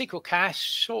SQL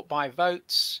cache, sort by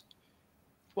votes,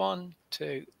 1,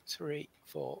 2, 3,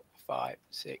 4, 5,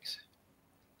 6.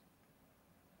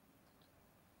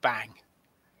 Bang.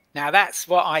 Now that's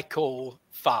what I call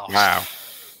fast. Wow.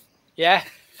 Yeah,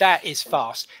 that is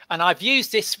fast. And I've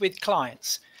used this with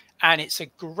clients. And it's a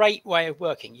great way of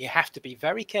working. You have to be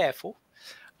very careful.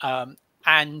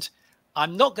 And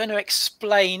I'm not going to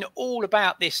explain all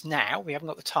about this now. We haven't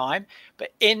got the time.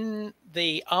 But in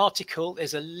the article,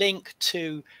 there's a link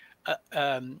to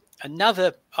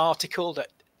another article that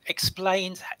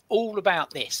explains all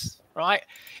about this, right?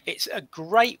 It's a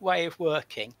great way of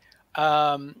working.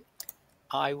 I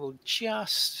will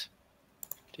just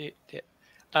do it.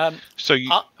 So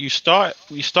you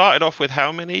started off with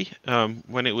how many?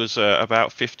 When it was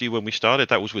about 50 when we started,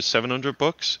 that was with 700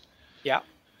 books. Yeah.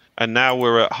 And now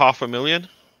we're at 500,000.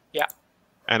 Yeah.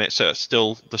 And it's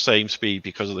still the same speed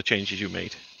because of the changes you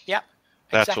made. Yeah.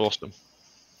 That's exactly. awesome.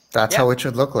 That's how it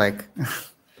should look like.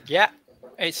 Yeah,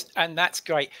 and that's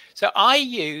great. So I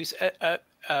use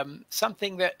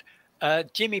something that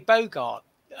Jimmy Bogart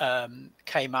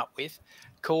came up with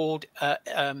called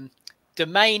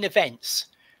domain events.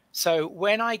 So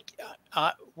when I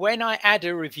add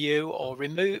a review or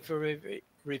remove a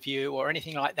review or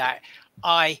anything like that,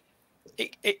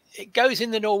 it goes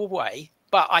in the normal way,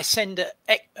 but I send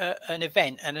an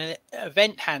event, and an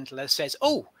event handler says,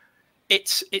 "Oh,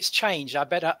 it's changed. I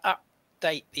better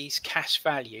update these cache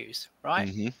values," right?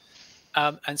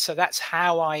 Mm-hmm. And so that's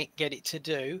how I get it to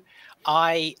do.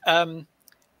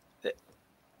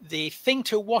 The thing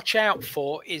to watch out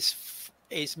for is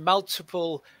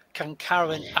multiple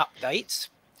concurrent updates,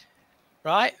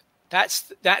 right? That's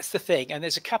the thing. And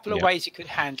there's a couple of ways you could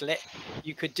handle it.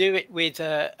 You could do it with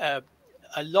a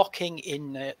locking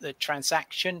in the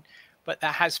transaction, but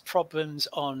that has problems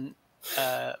on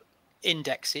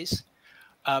indexes.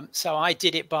 So I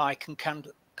did it by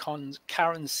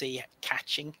concurrency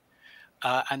catching,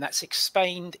 and that's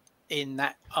explained in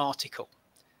that article.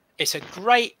 It's a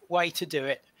great way to do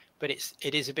it, but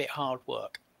it is a bit hard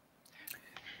work.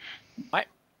 Right.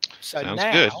 So Sounds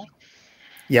now good.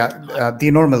 Yeah,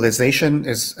 denormalization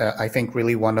is, I think,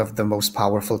 really one of the most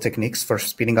powerful techniques for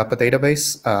speeding up a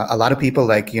database. A lot of people,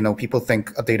 people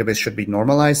think a database should be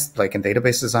normalized, like in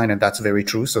database design, and that's very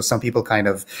true. So some people kind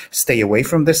of stay away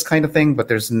from this kind of thing, but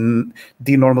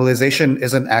denormalization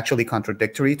isn't actually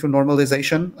contradictory to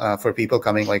normalization for people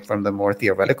coming from the more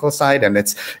theoretical side, and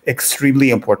it's extremely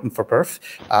important for perf.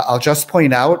 I'll just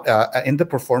point out in the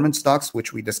performance docs,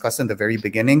 which we discussed in the very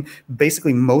beginning,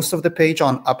 basically most of the page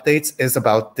on updates is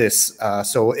about this.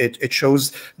 So it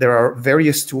shows there are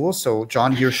various tools. So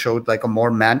John here showed a more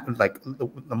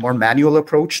manual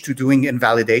approach to doing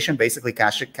invalidation, basically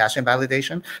cache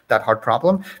invalidation, that hard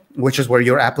problem, which is where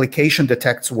your application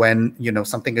detects when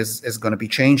something is going to be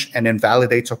changed and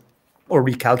invalidates or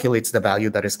recalculates the value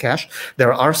that is cached.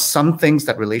 There are some things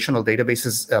that relational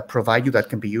databases provide you that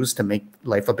can be used to make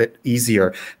life a bit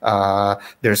easier.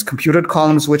 There's computed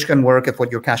columns, which can work if what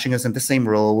you're caching is in the same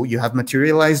row. You have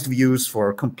materialized views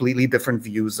for completely different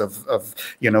views of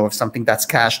something that's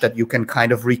cached that you can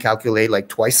kind of recalculate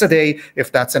twice a day,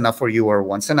 if that's enough for you, or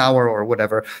once an hour or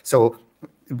whatever. So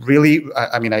really,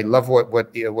 I mean, I love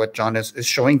what John is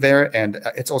showing there, and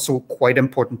it's also quite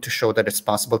important to show that it's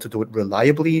possible to do it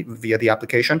reliably via the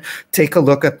application. Take a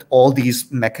look at all these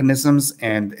mechanisms,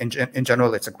 and in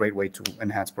general, it's a great way to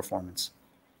enhance performance.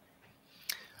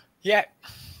 Yeah.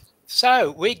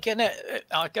 So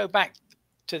I'll go back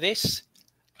to this.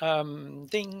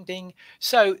 Ding, ding.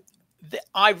 So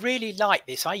I really like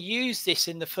this. I used this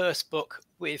in the first book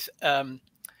with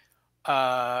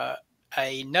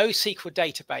a NoSQL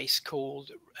database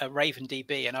called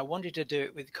RavenDB, and I wanted to do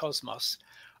it with Cosmos.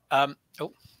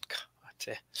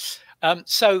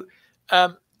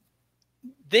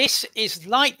 This is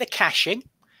like the caching.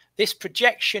 This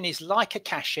projection is like a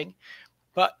caching,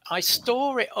 but I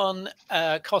store it on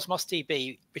Cosmos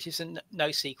DB, which is a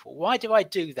NoSQL. Why do I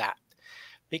do that?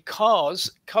 Because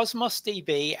Cosmos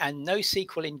DB and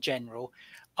NoSQL in general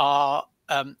are,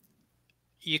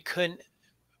 you can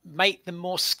make them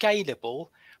more scalable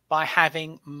by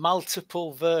having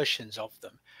multiple versions of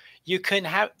them. You can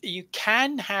have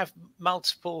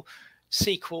multiple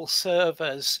SQL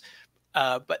servers,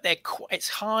 but it's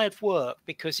hard work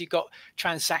because you've got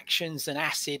transactions and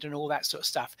ACID and all that sort of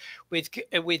stuff. With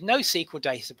NoSQL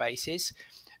databases,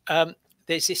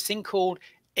 there's this thing called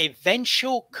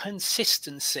eventual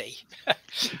consistency,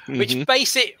 which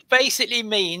basically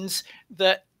means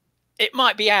that it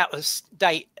might be out of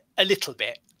date a little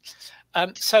bit.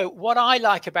 So what I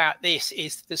like about this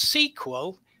is the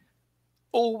SQL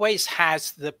always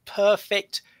has the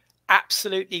perfect,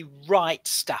 absolutely right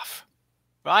stuff,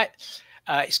 right?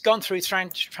 It's gone through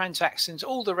transactions,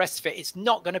 all the rest of it. It's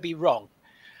not going to be wrong.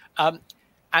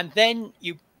 And then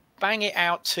you bang it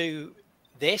out to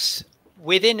this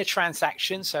within a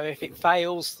transaction. So if it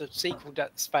fails, the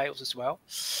SQL fails as well.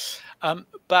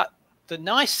 But the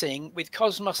nice thing with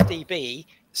Cosmos DB,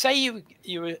 say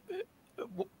you were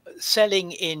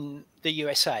selling in the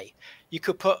USA, you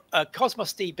could put a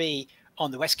Cosmos DB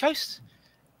on the West Coast,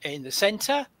 in the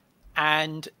center,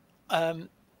 and on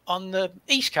the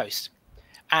East Coast,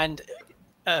 and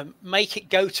make it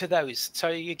go to those. So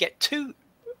you get two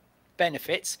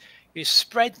benefits. You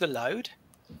spread the load,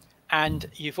 and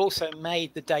you've also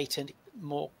made the data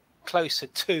more closer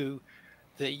to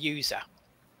the user.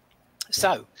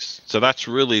 So that's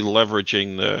really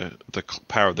leveraging the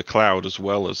power of the cloud as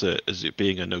well as it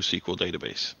being a NoSQL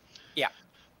database. Yeah,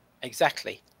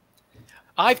 exactly.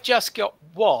 I've just got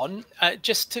one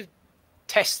just to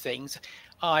test things.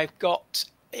 I've got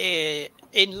in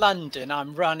London.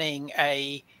 I'm running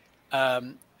a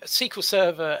SQL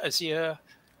Server Azure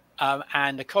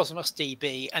and a Cosmos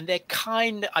DB, and they're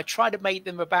I try to make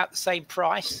them about the same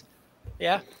price,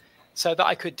 yeah, so that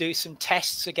I could do some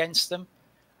tests against them,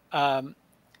 and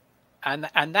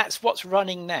that's what's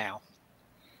running now.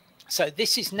 So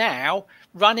this is now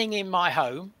running in my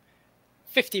home,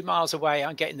 50 miles away.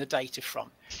 I'm getting the data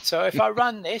from. So if I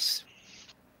run this,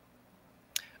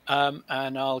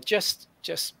 and I'll just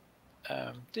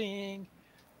ding.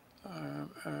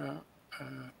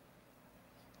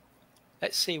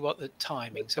 Let's see what the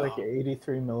timings are. It's like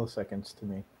 83 milliseconds to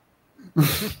me.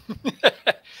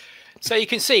 So you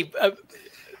can see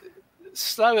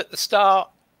slow at the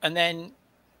start, and then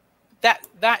that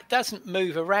doesn't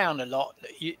move around a lot.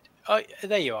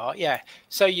 There you are. Yeah.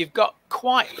 So you've got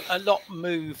quite a lot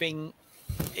moving.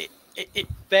 It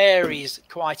varies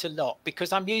quite a lot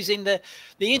because I'm using the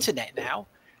internet now,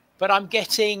 but I'm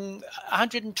getting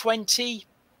 120,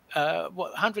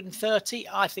 130.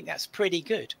 I think that's pretty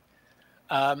good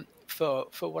for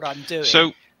what I'm doing.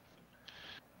 So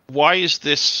why is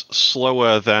this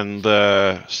slower than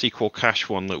the SQL cache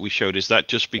one that we showed? Is that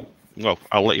just well,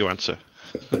 I'll let you answer.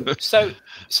 so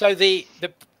the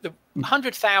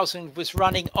 100,000 was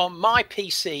running on my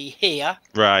PC here.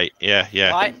 Right. Yeah.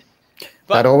 Yeah. Right.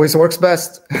 But, that always works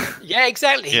best. Yeah,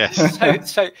 exactly. Yes.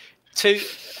 So to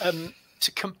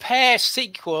compare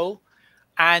SQL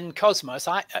and Cosmos,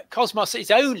 Cosmos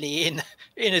is only in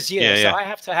Azure, yeah. so I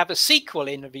have to have a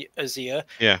SQL in Azure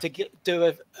to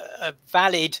do a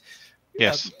valid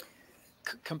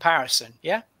comparison.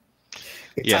 Yeah.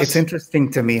 It's interesting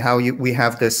to me how we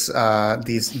have this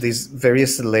these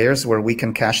various layers where we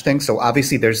can cache things. So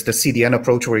obviously there's the CDN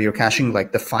approach where you're caching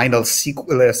like the final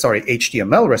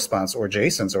HTML response or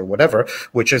JSONs or whatever,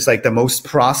 which is like the most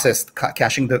processed,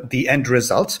 caching the end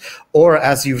results. Or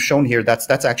as you've shown here, that's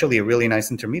actually a really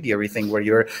nice intermediary thing where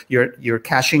you're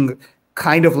caching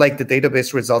kind of like the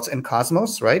database results in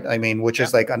Cosmos, right? I mean, which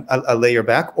is like a layer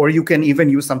back, or you can even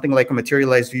use something like a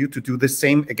materialized view to do the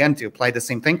same, again, to apply the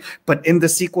same thing, but in the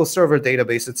SQL Server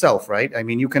database itself, right? I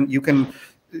mean, you can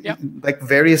like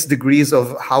various degrees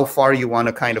of how far you want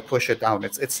to kind of push it down.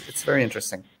 It's very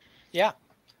interesting. Yeah.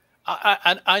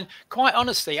 And quite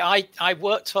honestly, I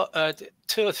worked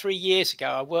 2 or 3 years ago.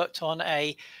 I worked on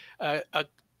I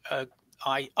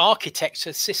architected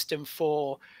a system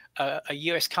for a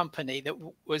US company that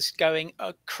was going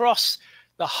across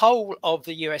the whole of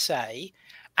the USA,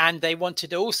 and they wanted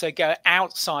to also go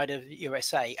outside of the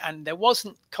USA, and there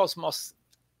wasn't Cosmos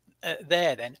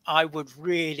there then. I would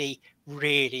really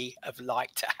have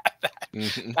liked to have that.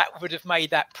 That would have made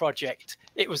that project.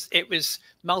 It was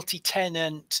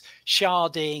multi-tenant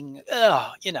sharding,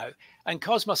 you know, and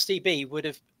Cosmos DB would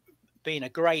have been a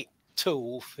great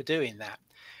tool for doing that.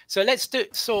 So let's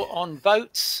sort on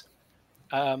votes.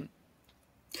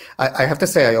 I have to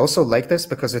say, I also like this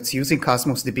because it's using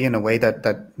Cosmos DB in a way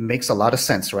that makes a lot of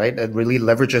sense, right? It really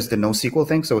leverages the NoSQL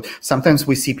thing. So sometimes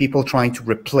we see people trying to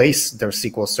replace their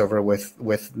SQL server with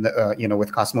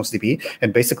Cosmos DB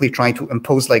and basically trying to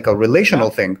impose like a relational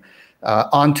thing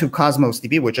onto Cosmos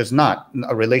DB, which is not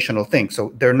a relational thing.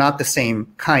 So they're not the same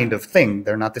kind of thing.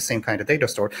 They're not the same kind of data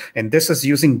store. And this is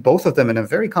using both of them in a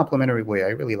very complementary way. I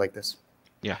really like this.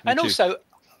 Yeah. And also,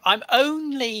 I'm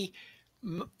only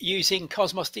using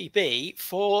Cosmos DB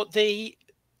for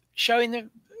showing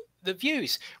the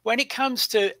views. When it comes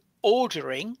to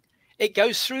ordering, it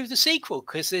goes through the SQL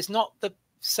because there's not the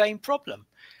same problem.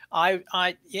 Yeah,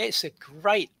 it's a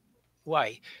great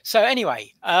way. So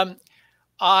anyway,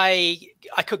 I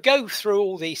could go through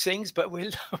all these things, but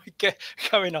we're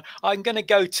going on. I'm going to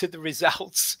go to the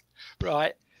results,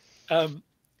 right?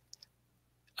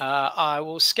 I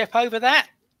will skip over that.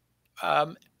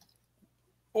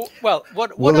 Well,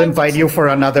 we'll invite you for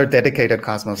another dedicated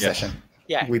Cosmos session.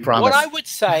 Yeah, we promise. What I would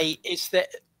say is that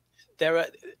there are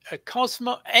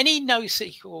any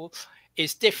NoSQL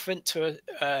is different to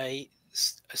a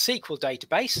SQL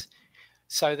database,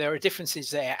 so there are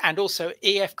differences there, and also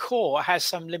EF Core has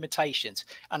some limitations,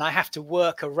 and I have to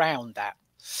work around that.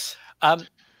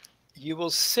 You will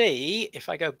see if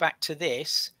I go back to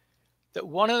this that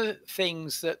one of the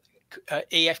things that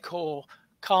EF Core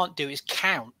can't do is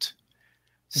count.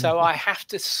 So I have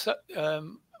to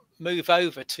move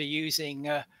over to using,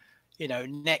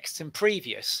 next and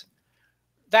previous.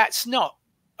 That's not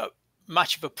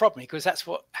much of a problem because that's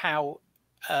how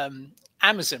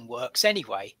Amazon works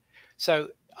anyway. So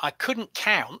I couldn't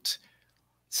count.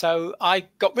 So I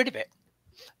got rid of it.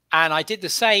 And I did the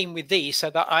same with these so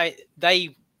that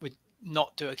they would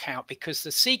not do a count, because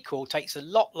the sequel takes a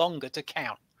lot longer to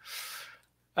count.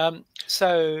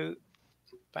 So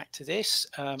back to this.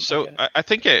 I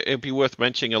think it'd be worth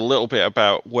mentioning a little bit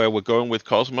about where we're going with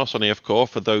Cosmos on EF Core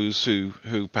for those who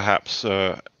perhaps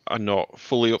are not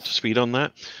fully up to speed on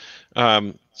that.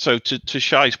 So to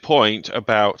Shai's point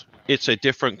about it's a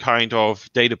different kind of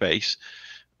database,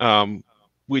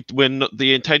 when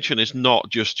the intention is not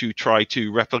just to try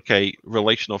to replicate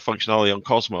relational functionality on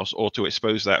Cosmos or to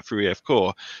expose that through EF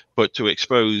Core, but to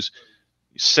expose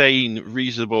sane,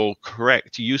 reasonable,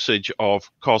 correct usage of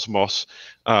Cosmos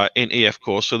in EF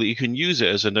Core so that you can use it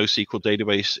as a NoSQL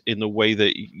database in the way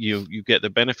that you get the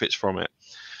benefits from it.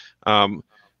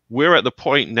 We're at the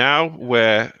point now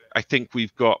where I think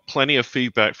we've got plenty of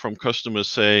feedback from customers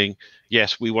saying,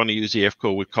 yes, we want to use EF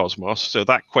Core with Cosmos. So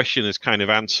that question is kind of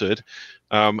answered.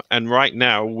 And right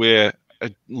now we're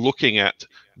looking at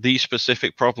these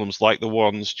specific problems like the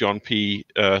ones Jon P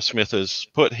Smith has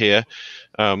put here.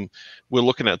 We're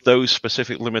looking at those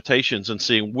specific limitations and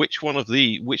seeing which ones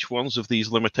of these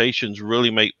limitations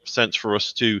really make sense for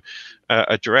us to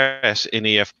address in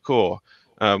EF Core,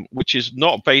 which is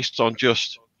not based on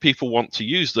just people want to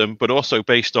use them, but also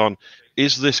based on,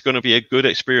 is this going to be a good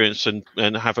experience and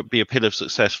have it be a pit of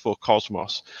success for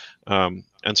Cosmos? And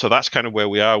so that's kind of where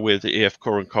we are with EF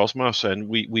Core and Cosmos, and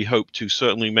we hope to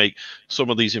certainly make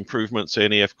some of these improvements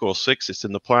in EF Core 6. It's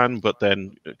in the plan, but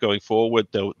then going forward,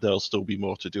 there'll still be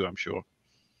more to do, I'm sure.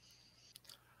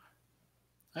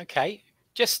 Okay,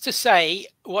 just to say,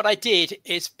 what I did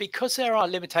is, because there are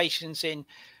limitations in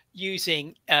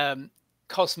using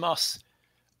Cosmos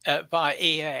by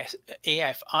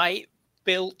EF, I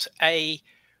built a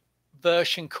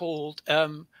version called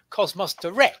Cosmos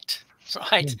Direct,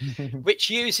 right,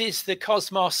 which uses the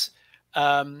Cosmos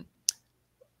SDK,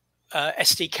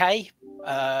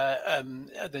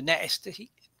 the Net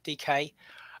SDK.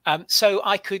 So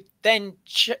I could then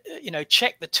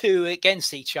check the two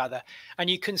against each other, and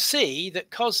you can see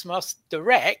that Cosmos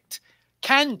Direct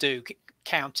can do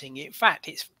counting. In fact,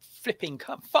 it's flipping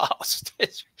fast.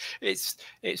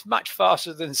 It's much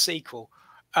faster than SQL.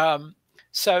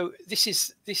 So this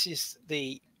is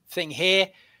the thing here.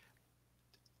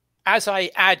 As I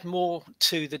add more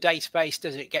to the database,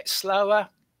 does it get slower?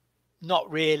 Not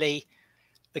really.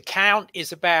 The count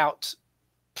is about,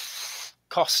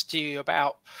 cost you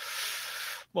about,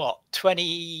 what,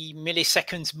 20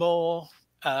 milliseconds more.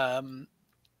 But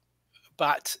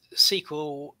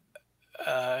SQL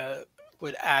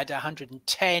would add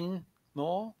 110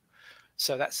 more.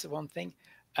 So that's the one thing.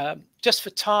 Just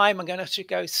for time, I'm going to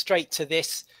go straight to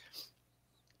this.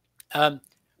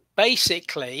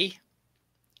 Basically,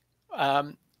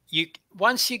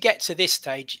 once you get to this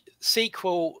stage,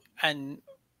 SQL and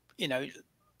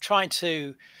trying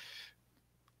to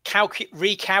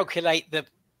recalculate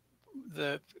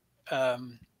the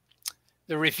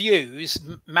reviews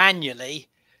manually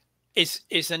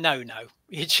is a no-no.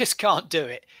 You just can't do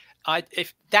it.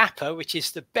 If Dapper, which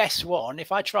is the best one,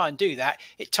 if I try and do that,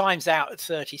 it times out at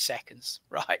 30 seconds,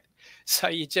 right? So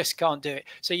you just can't do it.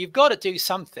 So you've got to do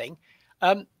something.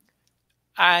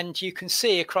 And you can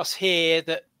see across here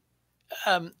that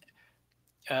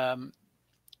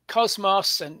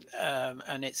Cosmos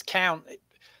and its count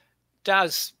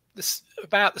does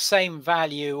about the same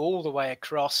value all the way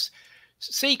across.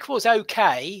 SQL's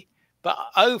okay, but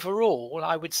overall,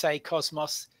 I would say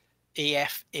Cosmos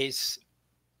EF is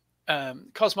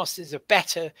Cosmos is a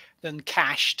better than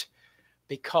cached,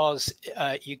 because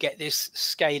you get this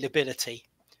scalability.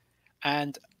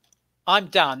 And I'm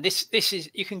done. This is,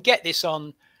 you can get this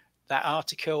on that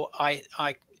article. I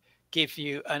give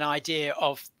you an idea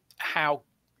of how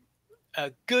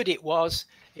good it was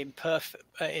in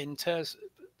terms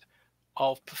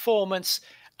of performance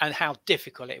and how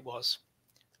difficult it was.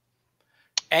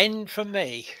 End from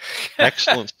me.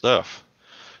 Excellent stuff.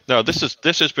 No, this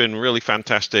has been really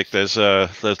fantastic. There's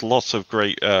lots of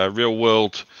great real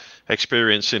world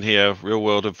experience in here, real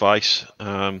world advice.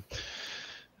 I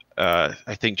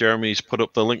think Jeremy's put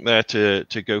up the link there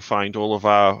to go find all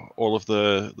of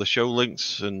the show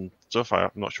links and stuff.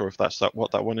 I'm not sure if that's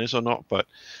what that one is or not, but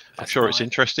I'm sure it's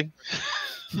interesting.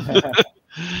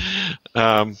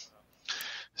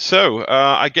 So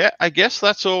I guess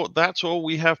that's all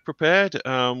we have prepared.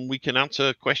 We can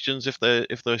answer questions if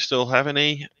they still have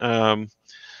any.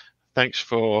 Thanks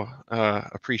for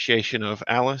appreciation of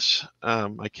Alice,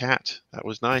 my cat. That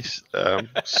was nice.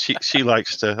 She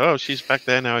likes to. Oh, she's back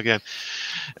there now again.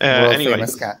 Anyway,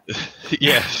 famous cat.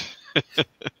 Yes.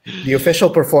 The official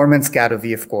performance cat of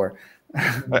VF Core.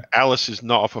 Alice is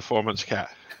not a performance cat.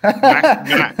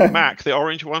 Mac, the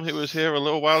orange one who was here a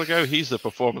little while ago, he's the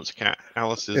performance cat.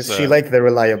 Alice Is she like the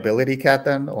reliability cat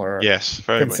then, or yes,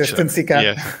 very consistency much so. cat?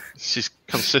 Yeah, she's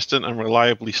consistent and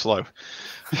reliably slow.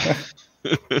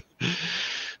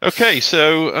 Okay,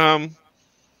 so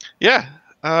yeah,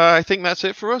 I think that's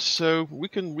it for us. So we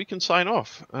can sign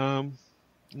off,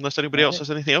 unless anybody else has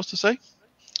anything else to say.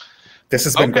 This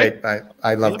has been great.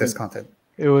 I love this content.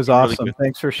 It was awesome. Really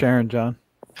Thanks for sharing, Jon.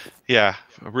 Yeah,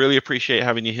 I really appreciate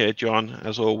having you here, Jon,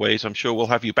 as always. I'm sure we'll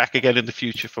have you back again in the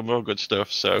future for more good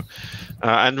stuff. So,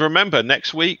 and remember,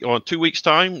 next week or 2 weeks'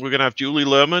 time, we're going to have Julie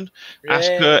Lerman. Yay.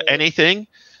 Ask her anything.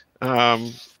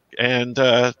 And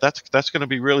that's going to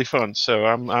be really fun. So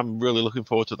I'm really looking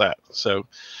forward to that. So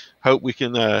hope we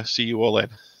can see you all then.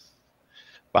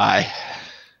 Bye.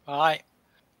 Bye.